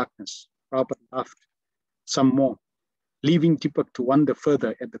into darkness. Prabhupada laughed some more, leaving Deepak to wonder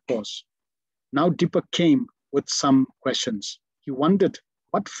further at the cause. Now Deepak came with some questions. He wondered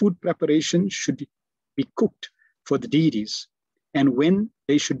what food preparation should be cooked for the deities and when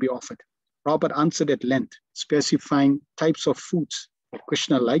they should be offered. Prabhupada answered at length, specifying types of foods that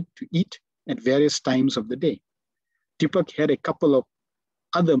Krishna liked to eat at various times of the day. Deepak had a couple of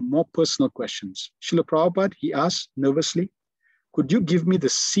other more personal questions. Srila Prabhupada, he asked nervously, could you give me the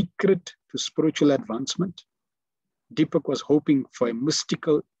secret to spiritual advancement? Deepak was hoping for a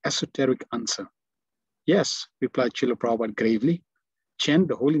mystical, esoteric answer. Yes, replied Srila Prabhupada gravely. Chant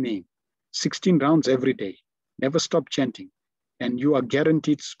the holy name, 16 rounds every day. Never stop chanting, and you are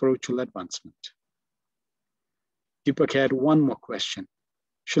guaranteed spiritual advancement. Deepak had one more question.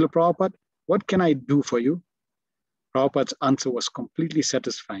 Srila Prabhupada, what can I do for you? Prabhupada's answer was completely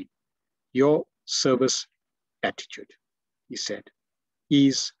satisfying. Your service attitude, he said,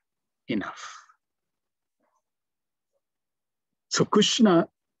 is enough. So Krishna,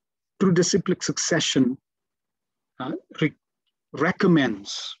 through disciplic succession,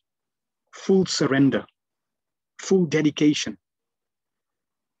 recommends full surrender, full dedication.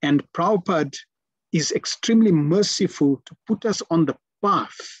 And Prabhupada is extremely merciful to put us on the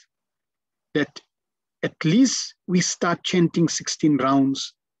path that at least we start chanting 16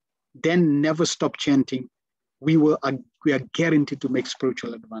 rounds, then never stop chanting. We are guaranteed to make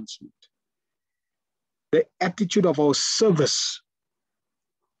spiritual advancement. The attitude of our service,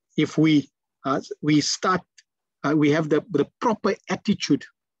 if we have the proper attitude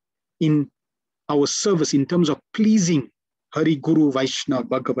in our service in terms of pleasing Hari Guru Vaishnava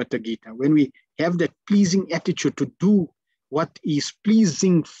Bhagavata Gita, when we have that pleasing attitude to do what is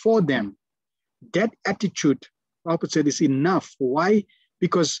pleasing for them, that attitude, Prabhupada said, is enough. Why?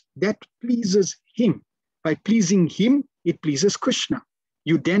 Because that pleases him. By pleasing him, it pleases Krishna.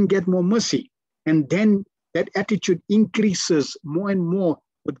 You then get more mercy. And then that attitude increases more and more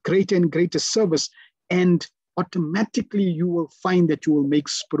with greater and greater service. And automatically you will find that you will make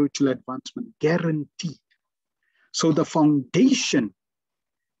spiritual advancement, guaranteed. So the foundation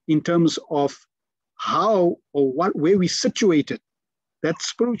in terms of how or where we situated, that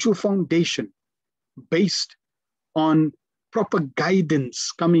spiritual foundation based on proper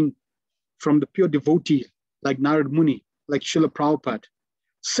guidance coming from the pure devotee like Narad Muni, like Srila Prabhupada,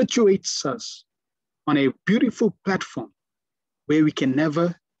 situates us on a beautiful platform where we can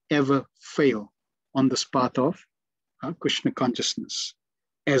never, ever fail on this path of Krishna consciousness,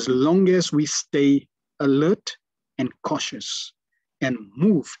 as long as we stay alert and cautious and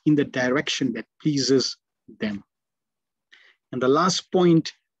move in the direction that pleases them. And the last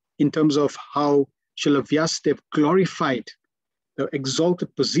point in terms of how Srila Vyasadeva glorified the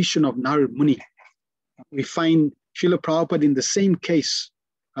exalted position of Narad Muni, we find Srila Prabhupada in the same case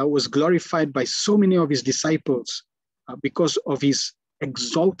was glorified by so many of his disciples because of his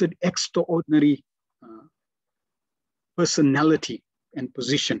exalted, extraordinary personality and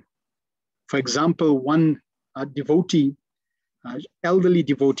position. For example, one devotee, elderly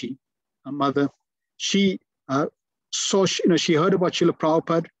devotee, a mother, she saw, she heard about Srila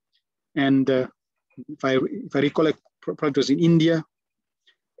Prabhupada, and if I recollect, Prabhupada was in India,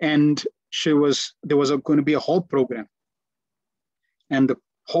 and there was going to be a hall program, and the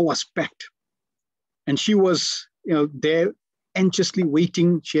hall was packed, and she was there anxiously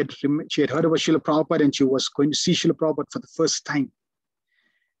waiting. She had heard about Srila Prabhupada, and she was going to see Srila Prabhupada for the first time.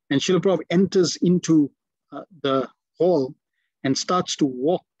 And Srila Prabhupada enters into the hall and starts to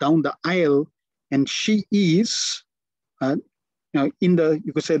walk down the aisle, and she is in the,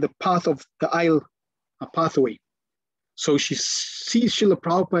 you could say, the path of the aisle, a pathway. So she sees Srila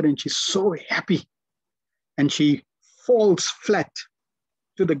Prabhupada and she's so happy, and she falls flat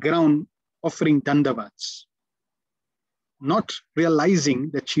to the ground offering dandavats, not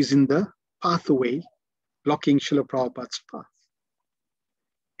realizing that she's in the pathway blocking Srila Prabhupada's path.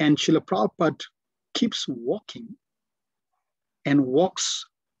 And Srila Prabhupada keeps walking and walks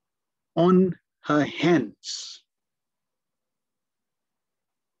on her hands,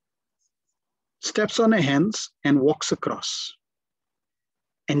 steps on her hands and walks across.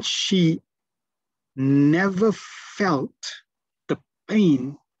 And she never felt the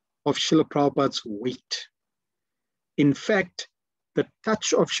pain of Srila Prabhupada's weight. In fact, the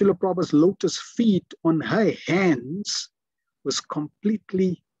touch of Srila Prabhupada's lotus feet on her hands was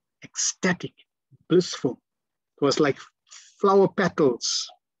completely ecstatic, blissful. It was like flower petals.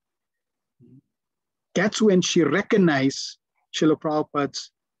 That's when she recognized Srila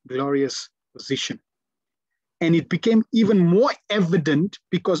Prabhupada's glorious position. And it became even more evident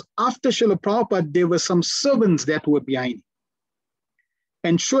because after Srila Prabhupada, there were some servants that were behind.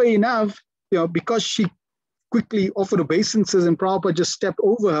 And sure enough, because she quickly offered obeisances and Prabhupada just stepped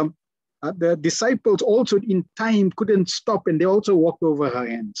over her, the disciples also in time couldn't stop, and they also walked over her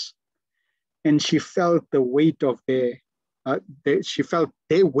hands. And she felt the weight of she felt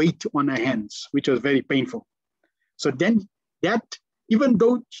their weight on her hands, which was very painful. So then that, even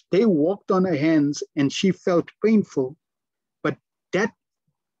though they walked on her hands and she felt painful, but that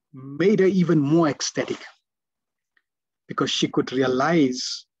made her even more ecstatic because she could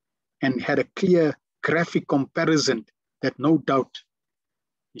realize and had a clear graphic comparison that no doubt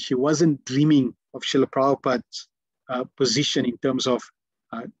she wasn't dreaming of Srila Prabhupada's position in terms of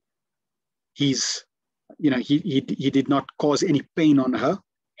his, he did not cause any pain on her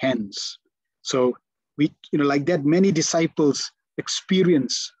hands. So we, like that, many disciples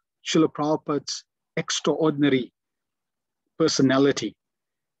experience Srila Prabhupada's extraordinary personality,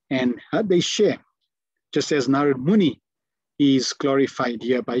 and they share, just as Narad Muni is glorified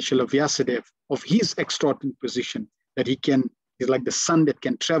here by Srila Vyasadeva of his extraordinary position, that he's like the sun that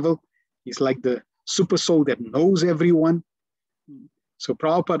can travel, he's like the super soul that knows everyone. So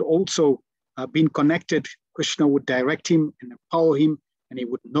Prabhupada also being connected, Krishna would direct him and empower him, and he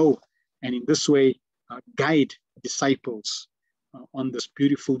would know, and in this way guide disciples on this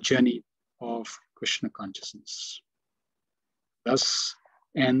beautiful journey of Krishna consciousness. Thus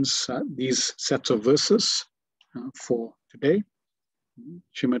ends these sets of verses for today.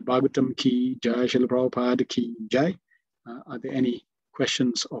 Srimad Bhagavatam ki jai, Srila Prabhupada ki jai. Are there any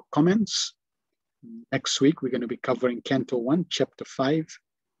questions or comments? Next week, we're going to be covering Canto 1, Chapter 5,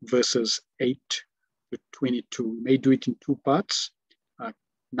 verses 8 to 22. We may do it in two parts.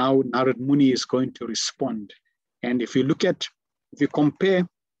 Now Narad Muni is going to respond. And if you compare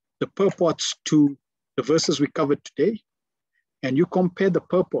the purports to the verses we covered today, and you compare the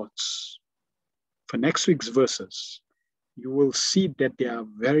purports for next week's verses, you will see that they are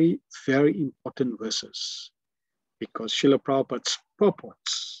very, very important verses, because Srila Prabhupada's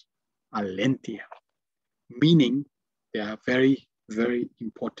purports are lengthier, meaning they are very, very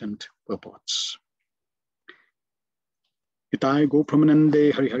important purports. Itai Go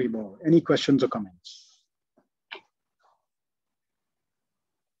Pramanande Hari Hari Bol. Any questions or comments?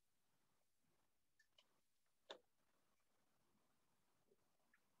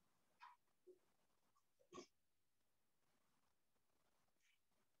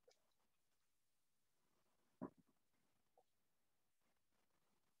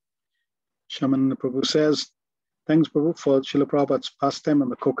 Shaman Prabhu says, thanks Prabhu for Srila Prabhupada's pastime on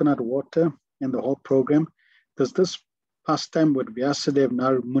the coconut water and the whole program. Does this pastime with Vyasadeva,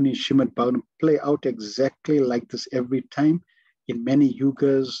 Narad Muni, Srimad Bhagavatam play out exactly like this every time in many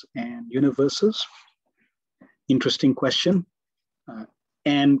yugas and universes? Interesting question.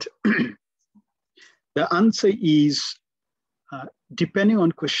 And the answer is, depending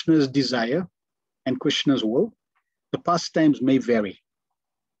on Krishna's desire and Krishna's will, the pastimes may vary.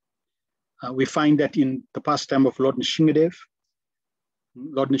 We find that in the pastime of Lord Nrsimhadev,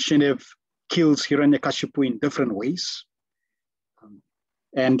 Lord Nrsimhadev kills Hiranyakashipu in different ways.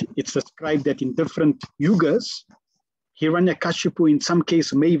 And it's described that in different yugas, Hiranyakashipu in some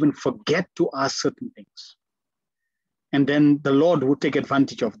cases may even forget to ask certain things. And then the Lord would take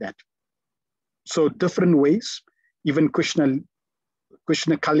advantage of that. So different ways, even Krishna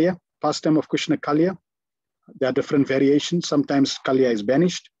Kalya, pastime of Krishna Kalya, there are different variations. Sometimes Kalya is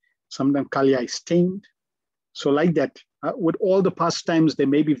banished, sometimes Kalya is tamed. So like that, with all the pastimes, there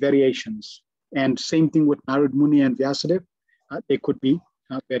may be variations. And same thing with Narad Muni and Vyasadeva, there could be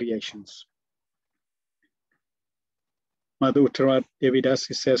variations. Madhu Uttarat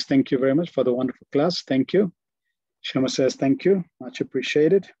Devidasi says, thank you very much for the wonderful class. Thank you. Shama says, thank you. Much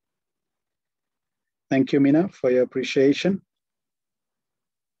appreciated. Thank you, Mina, for your appreciation.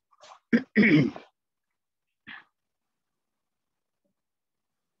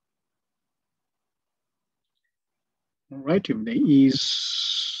 All right, if there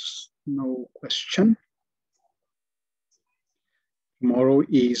is no question, tomorrow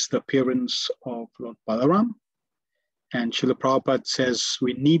is the appearance of Lord Balaram. And Srila Prabhupada says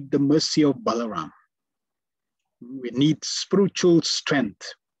we need the mercy of Balaram. We need spiritual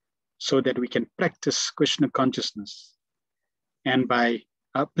strength so that we can practice Krishna consciousness. And by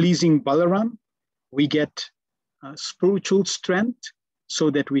pleasing Balaram, we get spiritual strength so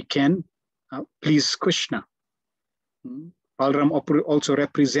that we can please Krishna. Balaram also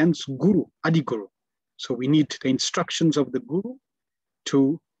represents Guru, Adi Guru. So we need the instructions of the Guru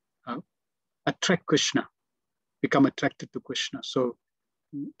to attract Krishna, become attracted to Krishna. So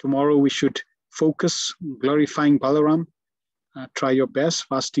tomorrow we should focus glorifying Balaram. Try your best,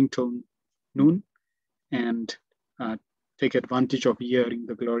 fasting till noon, and take advantage of hearing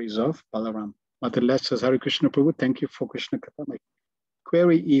the glories of Balaram. Mother Les says, Hare Krishna Prabhu, thank you for Krishna Katha. My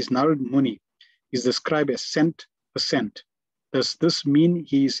query is Narad Muni is described as 100%. Does this mean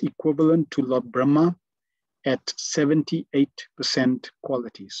he is equivalent to Lord Brahma at 78%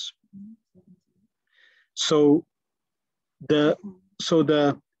 qualities? So the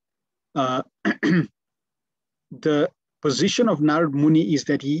the position of Narad Muni is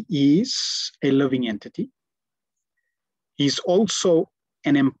that he is a living entity. He's also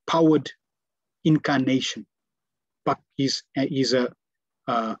an empowered incarnation, but he's a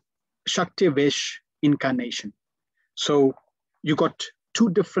Shakti-Vesh incarnation. So you got two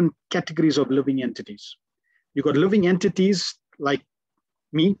different categories of living entities. You got living entities like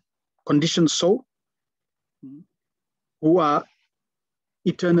me, conditioned soul, who are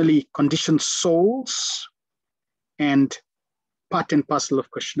eternally conditioned souls and part and parcel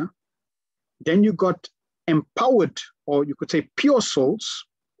of Krishna. Then you got empowered, or you could say pure souls,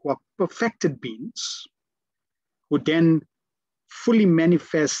 who are perfected beings, who then fully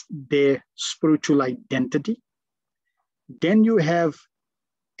manifest their spiritual identity. Then you have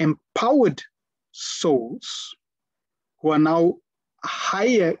empowered souls who are now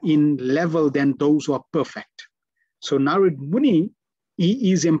higher in level than those who are perfect. So Narad Muni,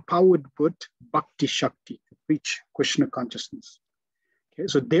 he is empowered with Bhakti Shakti to preach Krishna consciousness. Okay,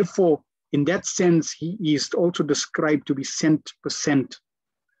 so therefore, in that sense, he is also described to be 100%,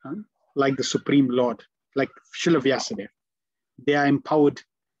 like the Supreme Lord, like Srila Vyasadeva. They are empowered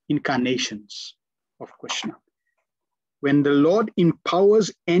incarnations of Krishna. When the Lord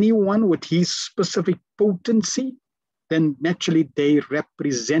empowers anyone with his specific potency, then naturally they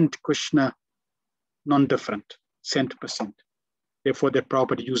represent Krishna non-different, 100%. Therefore, the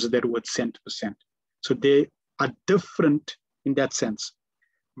Prabhupada uses that word 100%. So they are different in that sense.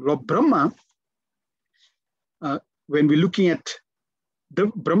 Lord Brahma, when we're looking at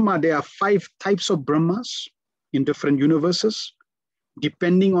the Brahma, there are 5 types of Brahmas in different universes.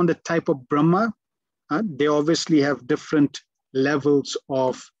 Depending on the type of Brahma, they obviously have different levels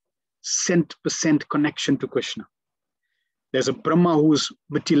of 100% connection to Krishna. There's a Brahma who's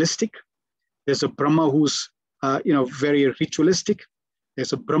materialistic. There's a Brahma who's very ritualistic.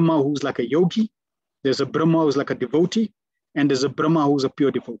 There's a Brahma who's like a yogi. There's a Brahma who's like a devotee. And there's a Brahma who's a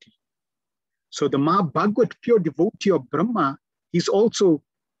pure devotee. So the Mahabhagavad pure devotee of Brahma, he's also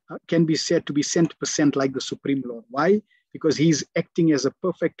can be said to be 100% like the Supreme Lord. Why? Because he's acting as a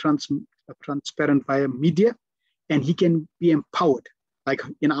perfect transparent via media, and he can be empowered. Like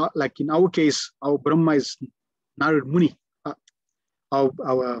in our case, our Brahma is Narad Muni.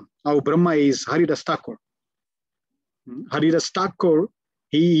 Our Brahma is Haridas Thakur. Haridas Thakur,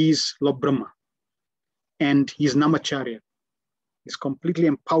 he is Lord Brahma, and he's Namacharya. He's completely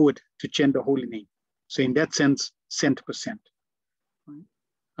empowered to chant the holy name. So in that sense, 100%.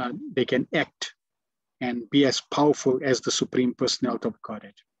 They can act and be as powerful as the Supreme Personality of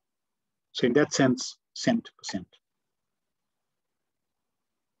Godhead. So in that sense, 100%.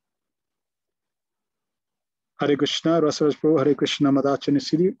 Hare Krishna, Rasaraj Prabhu, Hare Krishna, Madachani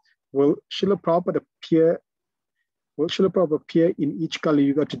Siddhi. Will Srila Prabhupada appear in each Kali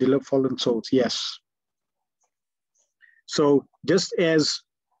Yuga to deliver fallen souls? Yes. So just as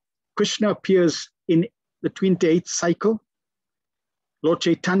Krishna appears in the 28th cycle, Lord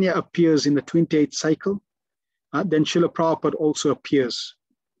Chaitanya appears in the 28th cycle, then Srila Prabhupada also appears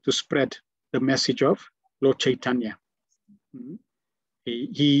to spread the message of Lord Chaitanya.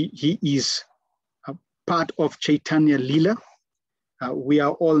 He is a part of Chaitanya Leela. We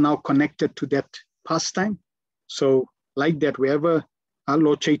are all now connected to that pastime. So like that, wherever our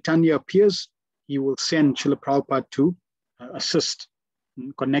Lord Chaitanya appears, he will send Srila Prabhupada to assist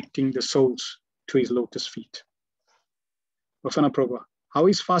in connecting the souls to his lotus feet. Bafana Prabhupada, how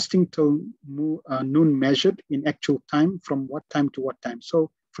is fasting till noon measured in actual time? From what time to what time?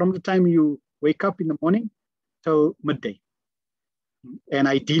 So from the time you wake up in the morning till midday. And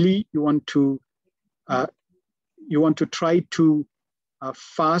ideally, you want to try to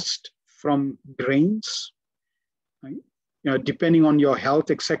fast from grains. Right? Depending on your health,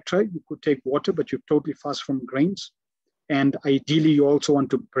 etc., you could take water, but you totally fast from grains. And ideally, you also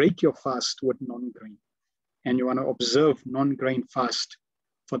want to break your fast with non-grain. And you want to observe non-grain fast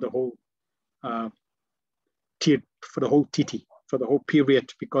for the whole titi, for the whole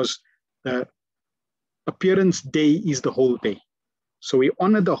period, because the appearance day is the whole day. So we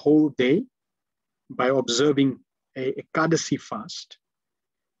honor the whole day by observing a Ekadasi fast.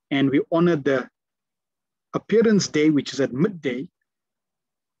 And we honor the appearance day, which is at midday.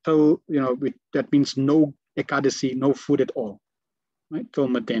 So, that means no Ekadasi, no food at all, right? Till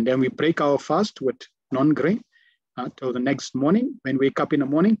midday. And then we break our fast with non-grain till the next morning. When we wake up in the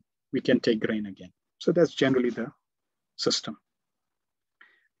morning, we can take grain again. So that's generally the system.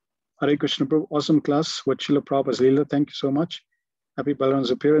 Hare Krishna Prabhu, awesome class with Srila Prabhupada's Leela. Thank you so much. Happy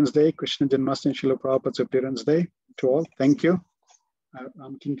Balaram's appearance day, Krishna Janmashtami, Srila Prabhupada's appearance day to all. Thank you.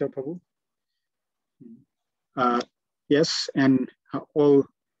 Ram Kinkar Prabhu. Yes, and all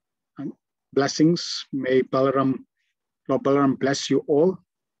blessings. May Lord Balaram bless you all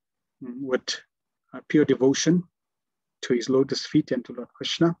with pure devotion to his lotus feet and to Lord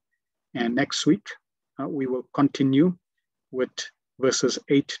Krishna. And next week, we will continue with verses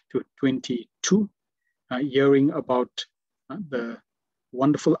 8 to 22, hearing about the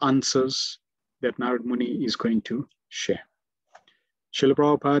wonderful answers that Narad Muni is going to share. Srila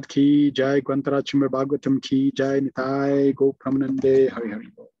Prabhupada ki jai, Grantharaj Srimad Bhagavatam ki jai, Nitai Go Pramanande, Hari Hari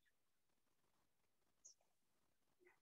Bol.